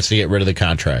Wiggins just to get rid of the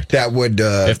contract? That would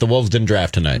if the Wolves didn't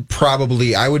draft tonight.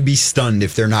 Probably. I would be stunned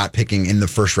if they're not picking in the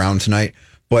first round tonight.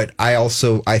 But I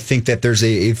think that there's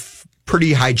a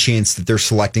pretty high chance that they're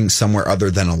selecting somewhere other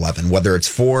than 11, whether it's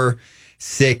 4,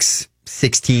 6,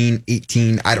 16,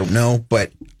 18, I don't know,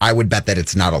 but I would bet that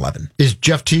it's not 11. Is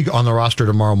Jeff Teague on the roster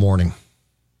tomorrow morning?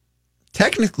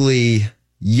 Technically,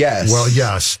 yes. Well,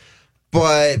 yes.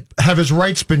 But have his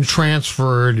rights been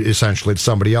transferred essentially to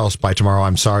somebody else by tomorrow?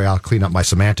 I'm sorry, I'll clean up my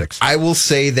semantics. I will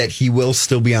say that he will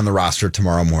still be on the roster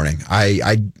tomorrow morning.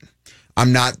 I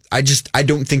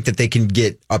don't think that they can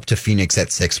get up to Phoenix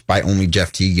at 6 by only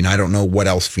Jeff Teague, and I don't know what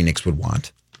else Phoenix would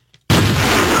want.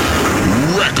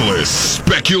 Reckless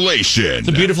speculation. It's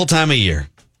a beautiful time of year.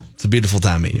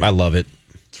 I love it.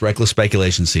 It's reckless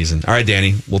speculation season. All right,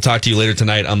 Danny, we'll talk to you later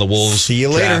tonight on the Wolves See you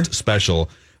later. Special.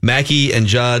 Mackie and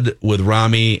Judd with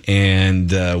Rami,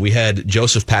 and we had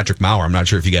Joseph Patrick Maurer. I'm not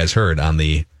sure if you guys heard on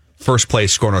the First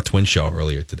Place Score North Twin Show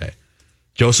earlier today.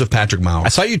 Joseph Patrick Maurer. I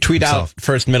saw you tweet out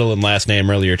first, middle, and last name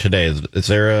earlier today. Is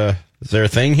there a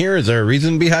thing here? Is there a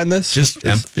reason behind this? Just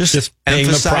paying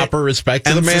the proper respect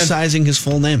to the man? Emphasizing his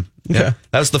full name. Okay. Yeah.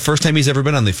 That was the first time he's ever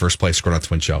been on the First Place Score North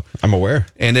Twin Show. I'm aware.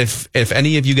 And if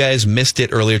any of you guys missed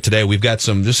it earlier today, we've got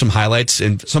some highlights.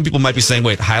 And some people might be saying,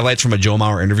 wait, highlights from a Joe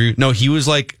Maurer interview? No, he was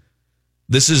like,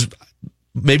 this is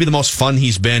maybe the most fun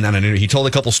he's been on an interview. He told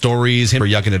a couple stories, him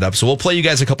yucking it up. So we'll play you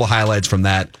guys a couple highlights from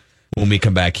that when we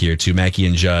come back here to Mackie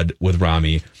and Judd with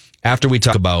Rami. After we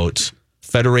talk about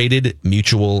Federated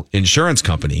Mutual Insurance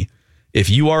Company. If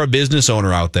you are a business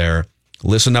owner out there,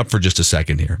 listen up for just a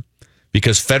second here.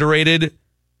 Because Federated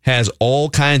has all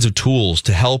kinds of tools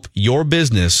to help your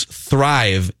business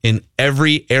thrive in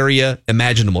every area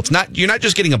imaginable. You're not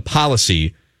just getting a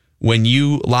policy when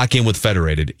you lock in with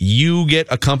Federated. You get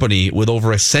a company with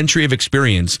over a century of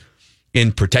experience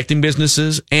in protecting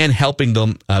businesses and helping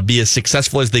them be as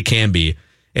successful as they can be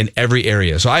in every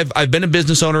area. So I've been a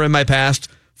business owner in my past,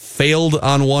 failed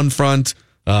on one front,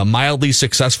 mildly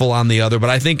successful on the other. But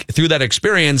I think through that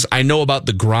experience, I know about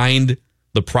the grind,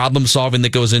 the problem solving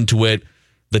that goes into it,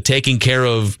 the taking care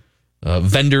of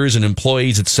vendors and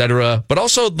employees, etc. But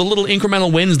also the little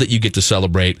incremental wins that you get to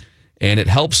celebrate. And it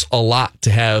helps a lot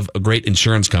to have a great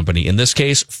insurance company. In this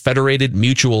case, Federated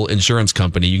Mutual Insurance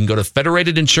Company. You can go to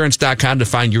federatedinsurance.com to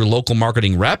find your local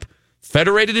marketing rep.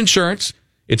 Federated Insurance.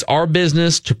 It's our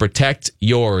business to protect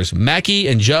yours. Mackie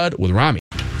and Judd with Rami.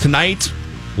 Tonight,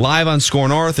 live on Score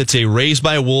North, it's a Raised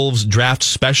by Wolves draft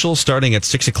special starting at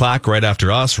 6 o'clock right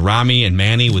after us. Rami and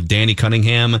Manny with Danny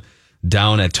Cunningham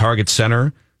down at Target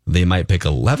Center. They might pick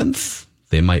 11th.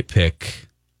 They might pick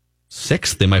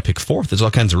 6th. They might pick 4th. There's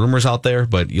all kinds of rumors out there,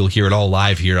 but you'll hear it all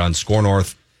live here on Score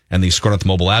North and the Score North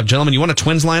mobile app. Gentlemen, you want a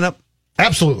Twins lineup?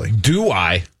 Absolutely. Do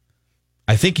I?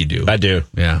 I think you do. I do.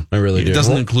 Yeah. I really do. It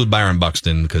doesn't include Byron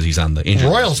Buxton because he's on the injury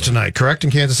Royals list. tonight, correct, in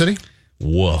Kansas City?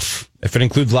 Woof. If it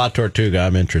includes La Tortuga,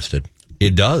 I'm interested.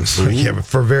 It does. Yeah, but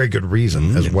for very good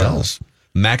reason as well. Does.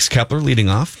 Max Kepler leading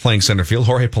off, playing center field.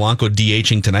 Jorge Polanco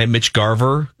DHing tonight. Mitch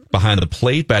Garver behind the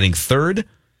plate, batting third.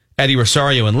 Eddie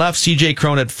Rosario in left. CJ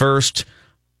Cron at first.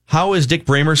 How is Dick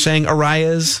Bramer saying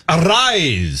Arias?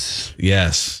 Arise.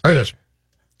 Yes. Arias.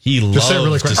 He loves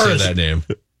to say that name.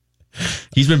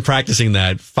 He's been practicing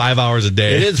that 5 hours a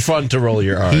day. It is fun to roll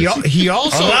your R's. He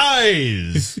also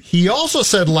Arise. He also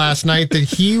said last night that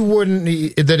he wouldn't,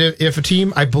 that if a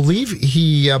team, I believe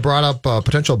he brought up a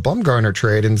potential Bumgarner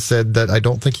trade and said that I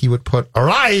don't think he would put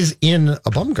Arise in a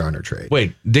Bumgarner trade.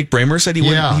 Wait, Dick Bramer said he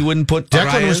wouldn't put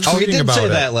Declan was tweeting he did about say it.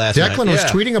 that last night. Declan was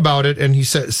tweeting about it, and he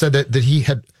said that he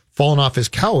had fallen off his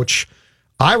couch.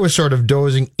 I was sort of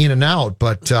dozing in and out,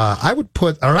 but I would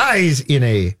put Arise in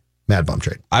a Mad Bum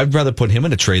trade. I'd rather put him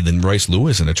in a trade than Royce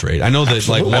Lewis in a trade. I know that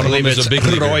like one of them is a big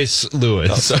leaguer. Royce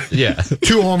Lewis. Yeah.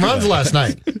 2 home runs last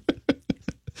night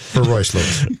for Royce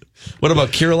Lewis. What about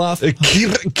Kirilloff?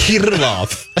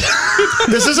 Kirilloff.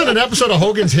 This isn't an episode of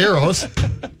Hogan's Heroes.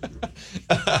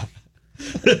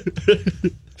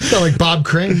 Sound like Bob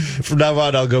Crane. From now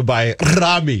on, I'll go by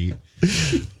Rami.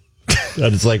 I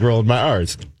just like rolling my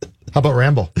R's. How about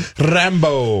Rambo?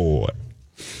 Rambo.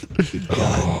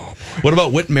 What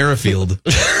about Whit Merrifield?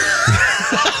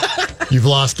 You've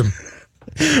lost him.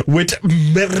 Whit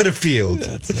Merrifield.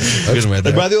 Am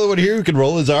I the only one here who can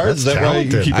roll his R's? Is that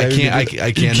talented. why you keep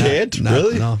I can't. You can't? No,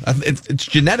 Really? No. It's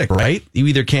genetic, right? You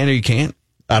either can or you can't.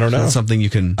 I don't know. It's something you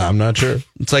can. I'm not sure.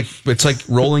 It's like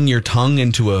rolling your tongue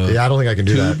into a. Yeah, I don't think I can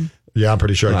do that. Yeah, I'm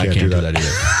pretty sure I can't do that either.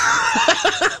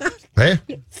 Hey,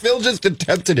 Phil just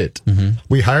attempted it. Mm-hmm.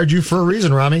 We hired you for a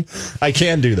reason, Rami. I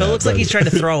can do that. It looks like he's trying to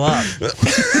throw up.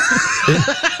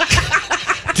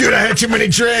 Dude, I had too many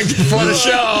drinks before the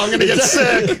show. I'm going to get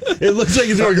sick. It looks like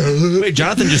he's going. Wait,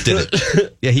 Jonathan just did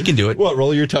it. Yeah, he can do it. What?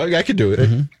 Roll your tongue? I can do it.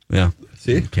 Mm-hmm. Yeah.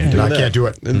 See? Can't do I it. can't do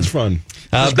it. It's fun.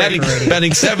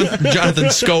 Batting seventh, Jonathan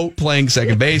Scope playing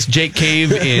second base, Jake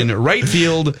Cave in right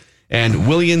field, and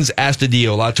Williams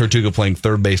Astudillo La Tortuga playing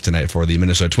third base tonight for the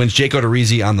Minnesota Twins. Jake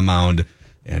Odorizzi on the mound,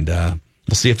 and we'll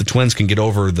see if the Twins can get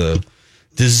over the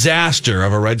disaster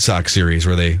of a Red Sox series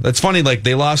where that's funny, like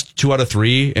they lost 2 out of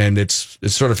 3, and it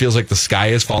sort of feels like the sky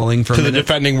is falling for to a the minute.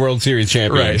 defending World Series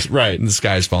champions. Right. And the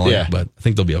sky is falling, but I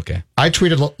think they'll be okay. I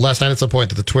tweeted last night at some point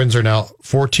that the Twins are now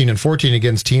 14-14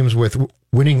 against teams with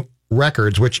winning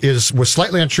records, which was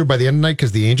slightly untrue by the end of the night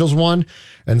because the Angels won,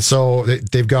 and so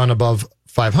they've gone above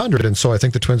 500, and so I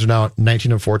think the Twins are now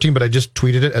 19-14. But I just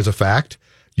tweeted it as a fact.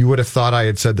 You would have thought I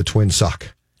had said the Twins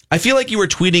suck. I feel like you were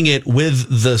tweeting it with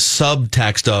the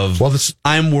subtext of,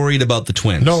 I'm worried about the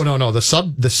Twins. No. The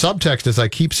subtext, as I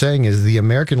keep saying, is the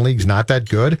American League's not that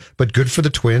good, but good for the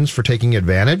Twins for taking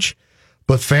advantage.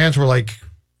 But fans were like,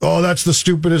 oh, that's the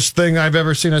stupidest thing I've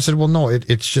ever seen. I said, well, no,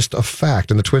 it's just a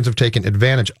fact. And the Twins have taken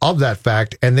advantage of that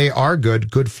fact, and they are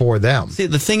good for them. See,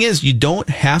 the thing is, you don't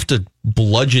have to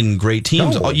bludgeon great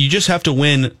teams. No. You just have to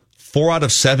win 4 out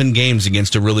of 7 games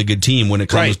against a really good team when it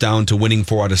comes down to winning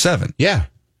 4 out of 7. Yeah.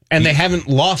 And they haven't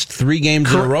lost 3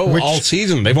 games in a row all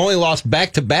season. They've only lost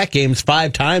back-to-back games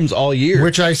 5 times all year.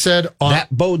 Which I said that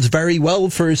bodes very well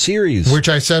for a series. Which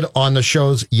I said on the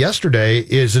shows yesterday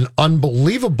is an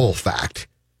unbelievable fact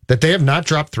that they have not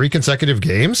dropped 3 consecutive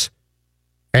games,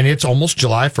 and it's almost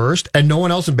July 1st, and no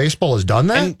one else in baseball has done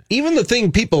that. And even the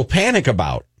thing people panic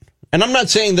about, and I'm not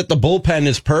saying that the bullpen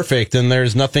is perfect and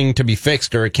there's nothing to be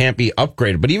fixed or it can't be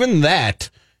upgraded, but even that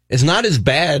is not as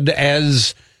bad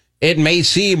as it may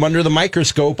seem under the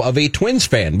microscope of a Twins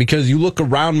fan, because you look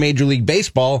around Major League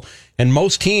Baseball and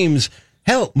most teams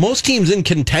in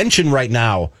contention right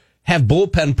now have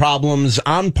bullpen problems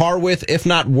on par with, if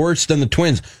not worse than the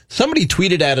Twins. Somebody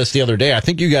tweeted at us the other day, I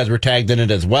think you guys were tagged in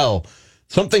it as well,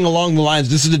 something along the lines,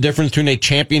 this is the difference between a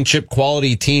championship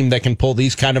quality team that can pull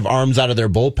these kind of arms out of their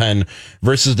bullpen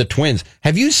versus the Twins.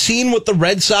 Have you seen what the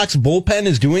Red Sox bullpen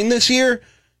is doing this year?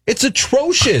 It's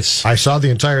atrocious. I saw the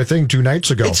entire thing 2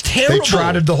 nights ago. It's terrible. They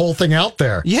trotted the whole thing out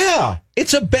there. Yeah,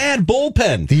 it's a bad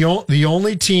bullpen. The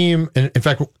only team, and in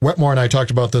fact, Wetmore and I talked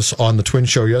about this on the Twin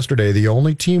Show yesterday, the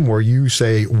only team where you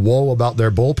say, whoa, about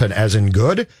their bullpen, as in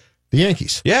good, the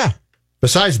Yankees. Yeah.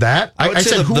 Besides that, I would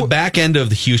say the back end of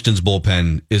the Houston's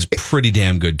bullpen is pretty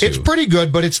damn good, too. It's pretty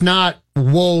good, but it's not,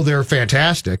 whoa, they're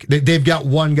fantastic. They've got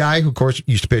one guy who, of course,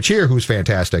 used to pitch here who's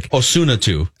fantastic. Osuna,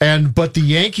 too. But the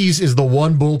Yankees is the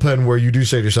one bullpen where you do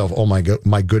say to yourself, oh, my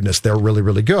goodness, they're really,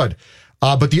 really good.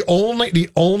 But the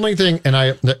only thing, and I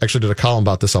actually did a column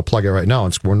about this, I'll plug it right now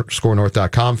on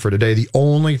scorenorth.com for today. The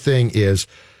only thing is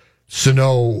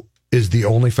Sano is the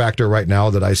only factor right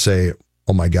now that I say,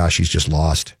 oh, my gosh, he's just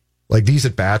lost. Like, these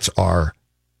at-bats are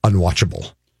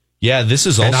unwatchable. Yeah, this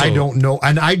is also... And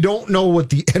I don't know what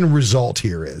the end result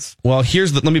here is. Well,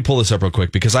 let me pull this up real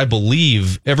quick, because I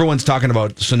believe everyone's talking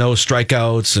about Sano's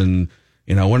strikeouts and,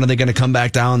 when are they going to come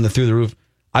back down through the roof?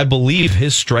 I believe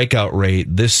his strikeout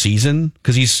rate this season,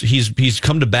 because he's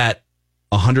come to bat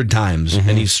 100 times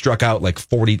and he's struck out like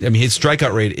 40. I mean, his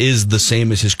strikeout rate is the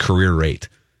same as his career rate.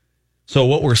 So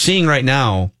what we're seeing right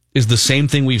now is the same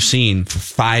thing we've seen for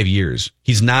 5 years.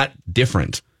 He's not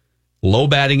different. Low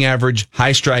batting average,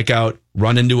 high strikeout,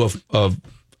 run into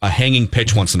a hanging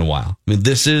pitch once in a while. I mean,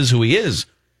 this is who he is.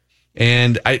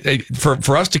 And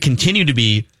for us to continue to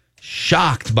be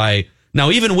shocked by,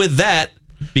 now even with that,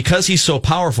 because he's so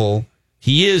powerful,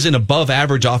 he is an above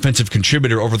average offensive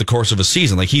contributor over the course of a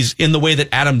season. Like he's in the way that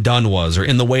Adam Dunn was, or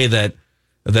in the way that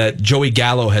Joey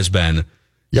Gallo has been.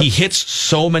 Yep. He hits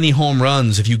so many home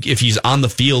runs if he's on the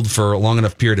field for a long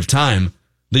enough period of time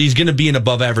that he's going to be an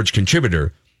above average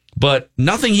contributor. But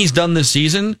nothing he's done this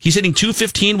season, he's hitting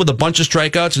 .215 with a bunch of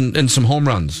strikeouts and some home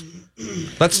runs.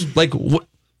 That's like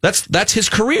that's his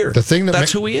career.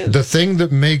 That's who he is. The thing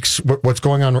that makes what's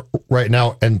going on right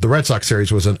now, and the Red Sox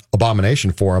series was an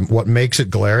abomination for him. What makes it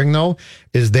glaring though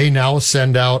is they now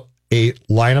send out a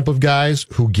lineup of guys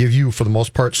who give you, for the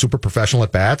most part, super professional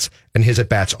at bats, and his at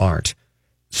bats aren't.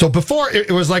 So before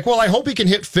it was like, well, I hope he can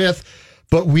hit fifth.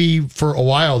 But we, for a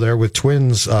while there with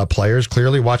Twins players,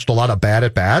 clearly watched a lot of bad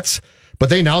at bats. But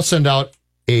they now send out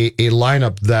a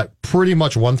lineup that pretty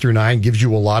much 1 through 9 gives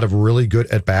you a lot of really good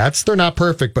at bats. They're not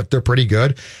perfect, but they're pretty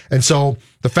good. And so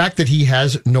the fact that he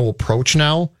has no approach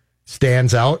now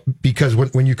stands out, because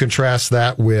when you contrast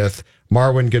that with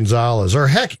Marwin Gonzalez, or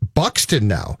heck, Buxton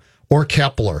now, or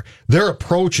Kepler, their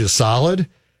approach is solid,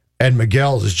 and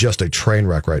Miguel's is just a train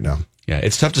wreck right now. Yeah,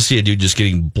 it's tough to see a dude just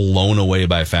getting blown away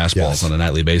by fastballs on a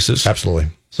nightly basis. Absolutely.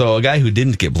 So a guy who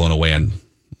didn't get blown away on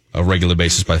a regular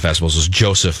basis by fastballs was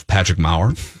Joseph Patrick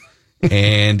Maurer.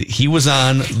 And he was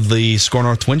on the Score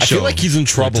North Twin Show. I feel like he's in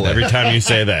trouble every time you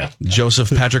say that. Joseph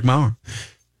Patrick Maurer.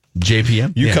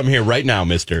 JPM. You come here right now,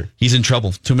 mister. He's in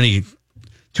trouble. Too many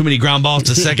ground balls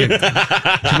to second. Too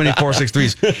many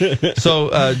 4.63s.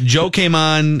 So Joe came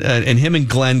on, and him and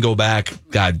Glenn go back,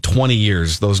 20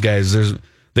 years. Those guys,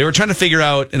 they were trying to figure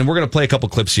out, and we're going to play a couple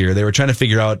clips here. They were trying to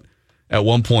figure out at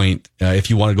one point, if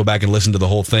you want to go back and listen to the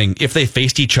whole thing, if they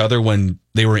faced each other when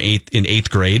they were in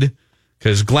eighth grade.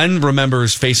 Because Glenn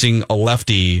remembers facing a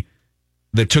lefty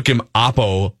that took him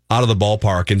oppo out of the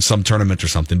ballpark in some tournament or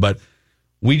something. But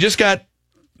we just got,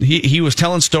 he was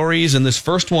telling stories, and this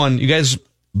first one, you guys,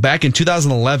 back in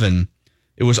 2011,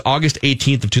 it was August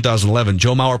 18th of 2011,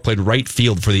 Joe Mauer played right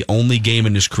field for the only game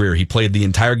in his career. He played the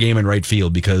entire game in right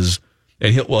field because,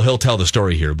 and he'll tell the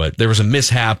story here, but there was a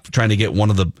mishap trying to get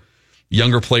one of the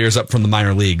younger players up from the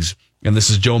minor leagues. And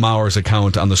this is Joe Mauer's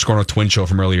account on the Score North Twin Show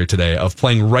from earlier today of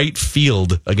playing right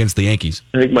field against the Yankees.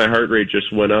 I think my heart rate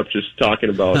just went up just talking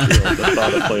about the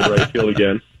thought of playing right field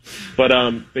again. But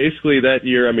basically that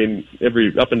year, I mean,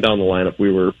 every up and down the lineup,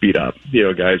 we were beat up.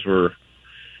 Guys were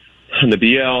on the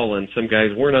DL, and some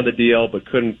guys weren't on the DL but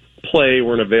couldn't play,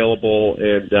 weren't available.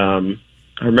 And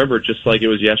I remember just like it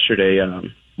was yesterday,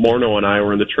 Morneau and I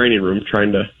were in the training room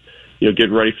trying to,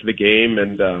 get ready for the game,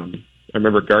 and I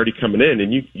remember Gardy coming in,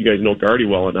 and you guys know Gardy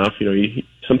well enough.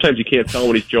 Sometimes you can't tell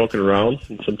when he's joking around,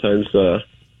 and sometimes,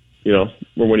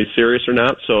 when he's serious or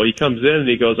not. So he comes in and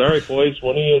he goes, "All right, boys,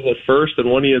 one of you is at first and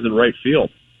one of you is in right field."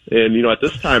 And at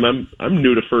this time, I'm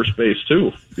new to first base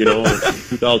too. In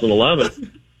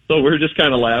 2011, so we're just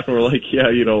kind of laughing. We're like, "Yeah,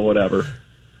 whatever."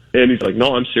 And he's like,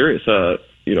 "No, I'm serious.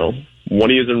 One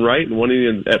of you is in right and one of you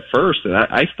is at first." And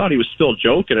I thought he was still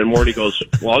joking. And Morty goes,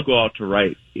 "Well, I'll go out to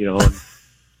right."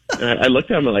 And I looked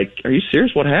at him and like, "Are you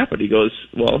serious? What happened?" He goes,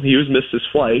 "Well, Hughes missed his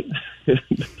flight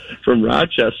from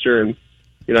Rochester." And,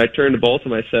 I turned to both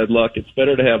of them. I said, "Look, it's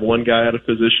better to have one guy out of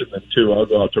position than two. I'll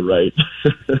go out to right."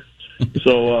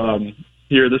 So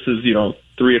here, this is,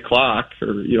 3 o'clock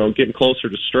or, getting closer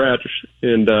to stretch.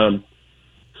 And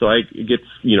so I get,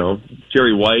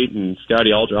 Jerry White and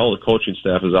Scotty Alger, all the coaching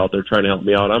staff is out there trying to help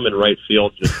me out. I'm in right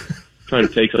field just trying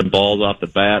to take some balls off the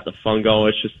bat. The fungo,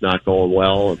 it's just not going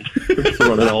well. And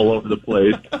running all over the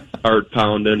place, hard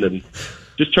pounding, and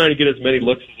just trying to get as many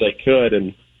looks as I could.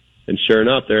 And sure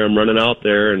enough, I'm running out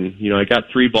there, and, I got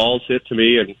 3 balls hit to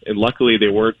me, and luckily they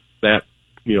weren't that,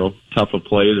 tough of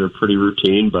plays. They're pretty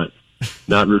routine, but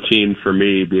not routine for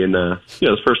me being, the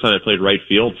first time I played right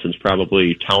field since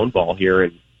probably town ball here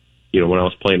and, when I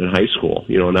was playing in high school,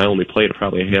 and I only played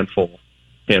probably a handful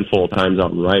of times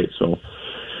out in right. So,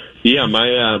 yeah,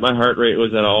 my heart rate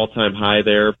was at an all-time high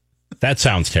there. That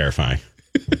sounds terrifying.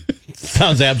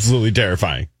 Sounds absolutely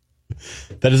terrifying.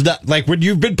 That is not like when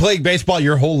you've been playing baseball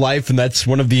your whole life, and that's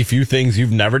one of the few things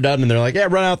you've never done, and they're like, "Yeah,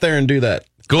 run out there and do that."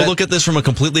 Look at this from a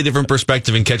completely different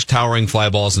perspective and catch towering fly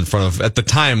balls in front of, at the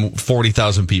time,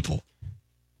 40,000 people.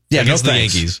 Yeah, against no the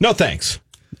thanks. Yankees. No thanks.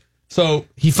 So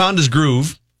he found his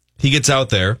groove. he gets out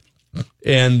there,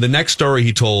 and the next story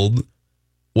he told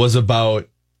was about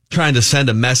trying to send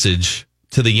a message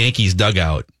to the Yankees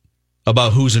dugout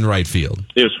about who's in right field.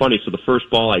 It was funny. So the first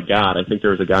ball I got, I think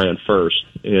there was a guy on first,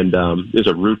 and it was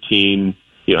a routine.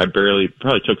 I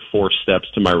probably took 4 steps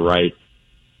to my right,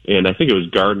 and I think it was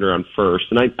Gardner on first.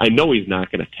 And I know he's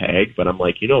not going to tag, but I'm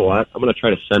like, you know what? I'm going to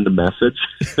try to send a message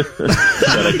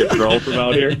that I can throw from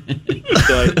out here.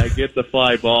 So I get the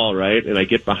fly ball, right, and I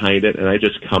get behind it, and I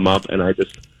just come up, and I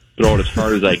just throw it as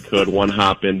hard as I could, one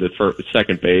hop into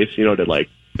second base, to like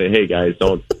say, hey, guys,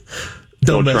 don't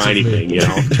try anything,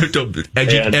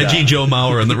 edgy Joe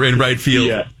Mauer in right field.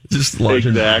 Yeah, just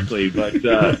exactly. But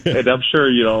and I'm sure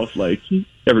like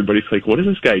everybody's like, what is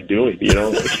this guy doing?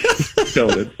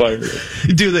 Going and firing.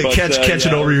 Do the catch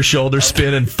it over your shoulder,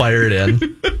 spin and fire it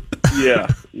in. Yeah.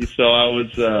 So I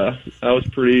was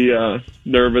pretty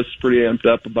nervous, pretty amped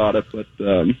up about it, but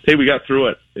hey, we got through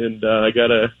it, and I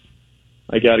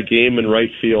got a game in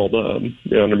right field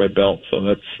under my belt, so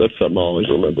that's something I'll always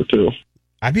remember too.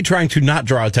 I'd be trying to not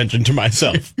draw attention to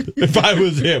myself if I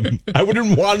was him. I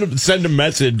wouldn't want to send a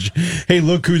message, hey,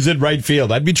 look who's in right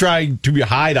field. I'd be trying to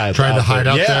hide out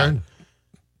there,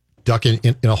 duck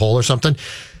in a hole or something.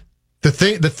 The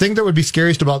thing that would be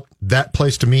scariest about that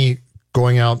place to me,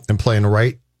 going out and playing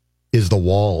right, is the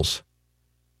walls.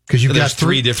 Because you've got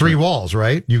three walls,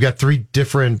 right? You've got 3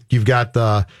 different. You've got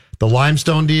the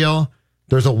limestone deal.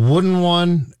 There's a wooden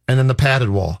one, and then the padded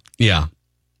wall. Yeah.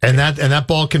 And that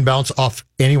ball can bounce off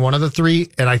any one of the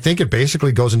 3, and I think it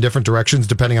basically goes in different directions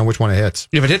depending on which one it hits.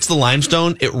 If it hits the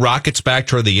limestone, it rockets back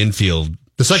toward the infield.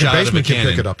 The second baseman can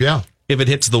pick it up, yeah. If it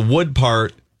hits the wood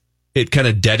part, it kind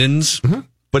of deadens. Mm-hmm.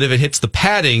 But if it hits the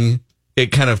padding,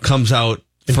 it kind of comes out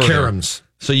further. Caroms.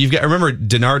 So I remember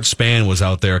Denard Span was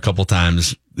out there a couple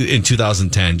times in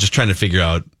 2010, just trying to figure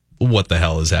out what the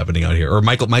hell is happening out here. Or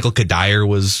Michael Kadire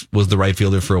was the right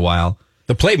fielder for a while.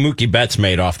 The play Mookie Betts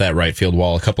made off that right field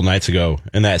wall a couple nights ago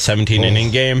in that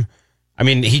 17-inning game, I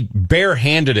mean, he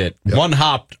barehanded it, one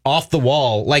hopped off the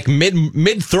wall, like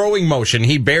mid throwing motion.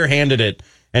 He barehanded it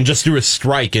and just threw a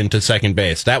strike into second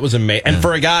base. That was amazing. And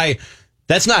for a guy,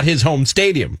 that's not his home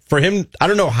stadium. For him, I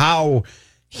don't know how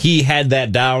he had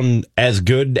that down as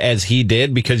good as he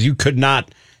did, because you could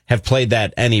not have played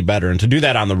that any better, and to do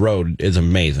that on the road is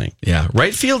amazing. Yeah,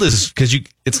 right field is because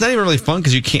it's not even really fun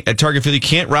because you can't at target field you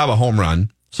can't rob a home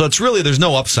run, so there's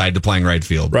no upside to playing right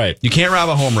field. Right, you can't rob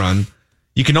a home run.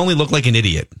 You can only look like an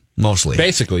idiot mostly.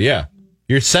 Basically, yeah,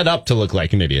 you're set up to look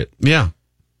like an idiot. Yeah.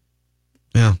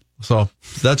 So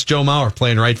that's Joe Mauer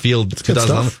playing right field.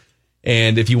 2011.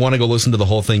 And if you want to go listen to the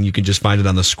whole thing, you can just find it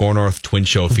on the Score North Twin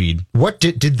Show feed. What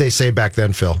did they say back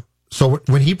then, Phil? So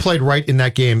when he played right in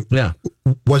that game,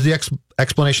 was the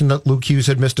explanation that Luke Hughes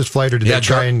had missed his flight, or did they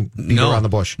try and beat around the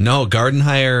bush? No,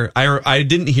 Gardenhire. I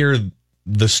didn't hear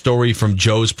the story from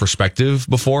Joe's perspective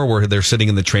before, where they're sitting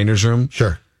in the trainer's room.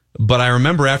 Sure. But I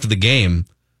remember after the game,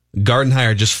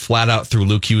 Gardenhire just flat out threw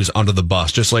Luke Hughes under the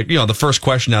bus. Just like, the first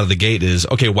question out of the gate is,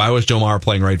 okay, why was Joe Mauer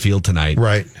playing right field tonight?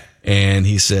 Right. And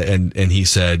he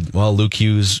said, well, Luke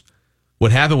Hughes.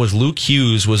 What happened was Luke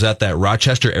Hughes was at that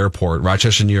Rochester,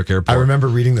 New York airport. I remember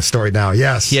reading the story now,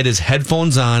 yes. He had his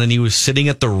headphones on and he was sitting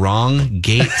at the wrong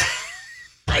gate.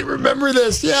 I remember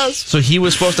this, yes. So he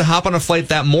was supposed to hop on a flight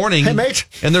that morning. Hey, mate.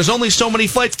 And there's only so many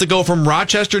flights to go from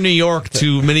Rochester, New York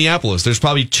to Minneapolis. There's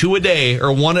probably 2 a day,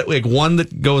 or one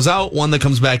that goes out, one that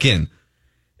comes back in.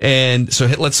 And so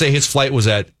let's say his flight was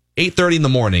at 8:30 in the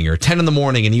morning or 10 in the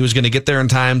morning, and he was going to get there in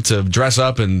time to dress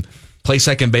up and play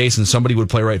second base, and somebody would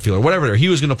play right field or whatever. He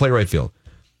was going to play right field.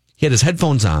 He had his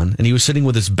headphones on, and he was sitting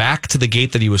with his back to the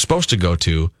gate that he was supposed to go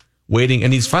to, waiting.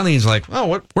 And he's like,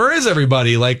 "Oh, where is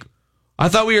everybody? Like, I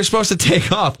thought we were supposed to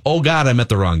take off. Oh God, I'm at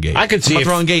the wrong gate. I'm at the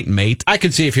wrong gate, mate." I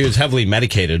could see if he was heavily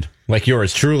medicated, like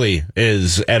yours truly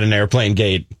is at an airplane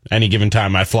gate any given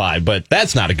time I fly. But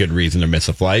that's not a good reason to miss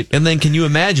a flight. And then, can you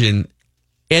imagine?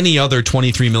 Any other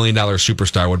 $23 million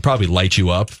superstar would probably light you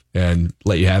up and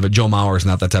let you have it. Joe Mauer is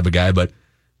not that type of guy, but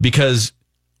because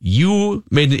you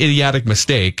made an idiotic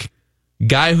mistake,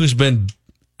 guy who's been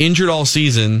injured all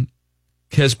season,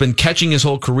 has been catching his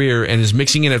whole career and is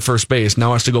mixing in at first base,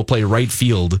 now has to go play right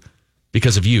field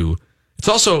because of you. It's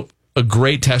also a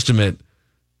great testament,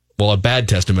 well, a bad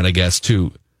testament, I guess,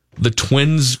 to the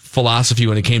Twins' philosophy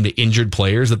when it came to injured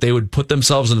players, that they would put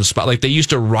themselves in a spot. Like they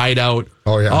used to ride out,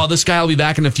 this guy will be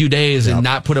back in a few days, and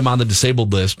not put him on the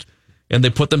disabled list. And they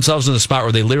put themselves in a spot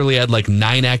where they literally had like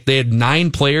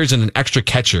 9 players and an extra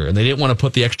catcher, and they didn't want to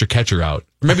put the extra catcher out.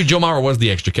 Or maybe Joe Mauer was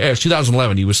the extra catcher. It was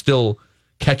 2011. He was still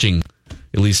catching,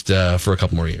 at least for a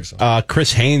couple more years.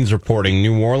 Chris Haynes reporting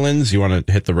New Orleans. You want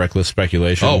to hit the reckless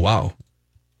speculation? Oh, wow.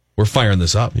 We're firing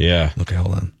this up. Yeah. Okay,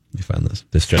 hold on. Let me find this.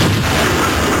 This just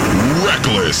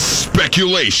Reckless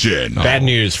speculation. Bad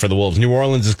news for the Wolves. New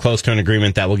Orleans is close to an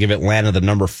agreement that will give Atlanta the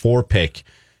number 4 pick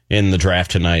in the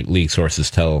draft tonight. League sources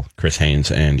tell Chris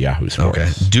Haynes and Yahoo Sports. Okay.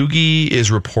 Doogie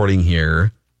is reporting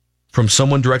here from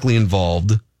someone directly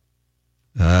involved.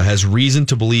 Has reason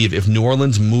to believe if New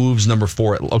Orleans moves number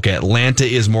 4, Atlanta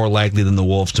is more likely than the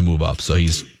Wolves to move up. So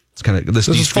it's kind of this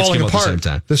is falling apart. At the same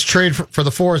time. This trade for the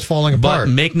 4 is falling apart.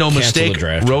 But make no mistake,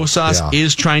 Rosas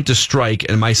is trying to strike,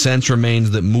 and my sense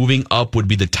remains that moving up would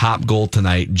be the top goal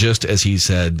tonight. Just as he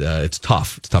said, it's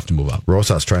tough. It's tough to move up.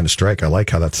 Rosas trying to strike. I like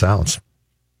how that sounds.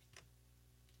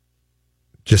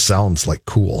 Just sounds like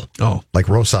cool. Oh, like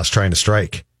Rosas trying to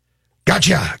strike.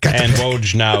 Gotcha. And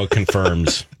Woj now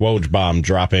confirms. Woj bomb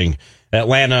dropping.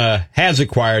 Atlanta has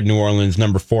acquired New Orleans'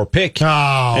 number 4 pick in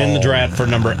the draft for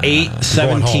number 8,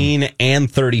 17, and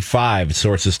 35.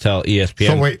 Sources tell ESPN.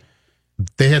 So wait,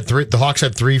 they had 3. The Hawks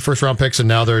had 3 first-round picks, and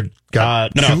now they're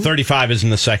got 2? No, 35 is in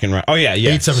the second round. Oh yeah.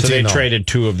 8, 17, so they traded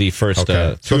 2 of the first.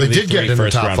 Okay. So they did get in the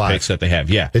top 5 picks that they have.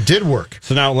 Yeah, it did work.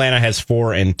 So now Atlanta has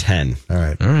 4 and 10. All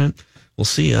right. We'll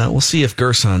see. We'll see if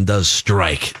Gerson does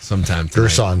strike sometime tonight.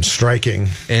 Gerson striking,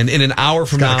 and in an hour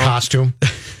from now, got a costume,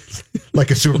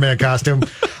 like a Superman costume.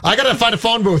 I gotta find a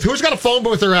phone booth. Who's got a phone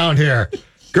booth around here?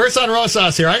 Gerson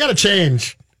Rosas here. I gotta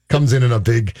change. Comes in a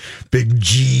big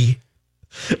G.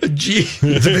 A G.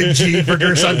 It's a big G for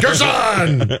Gerson.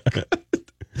 Gerson.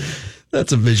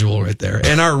 That's a visual right there.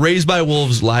 And our Raised by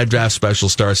Wolves live draft special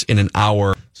starts in an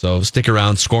hour. So stick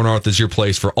around. Score North is your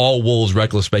place for all Wolves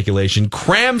reckless speculation.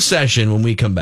 Cram session when we come back.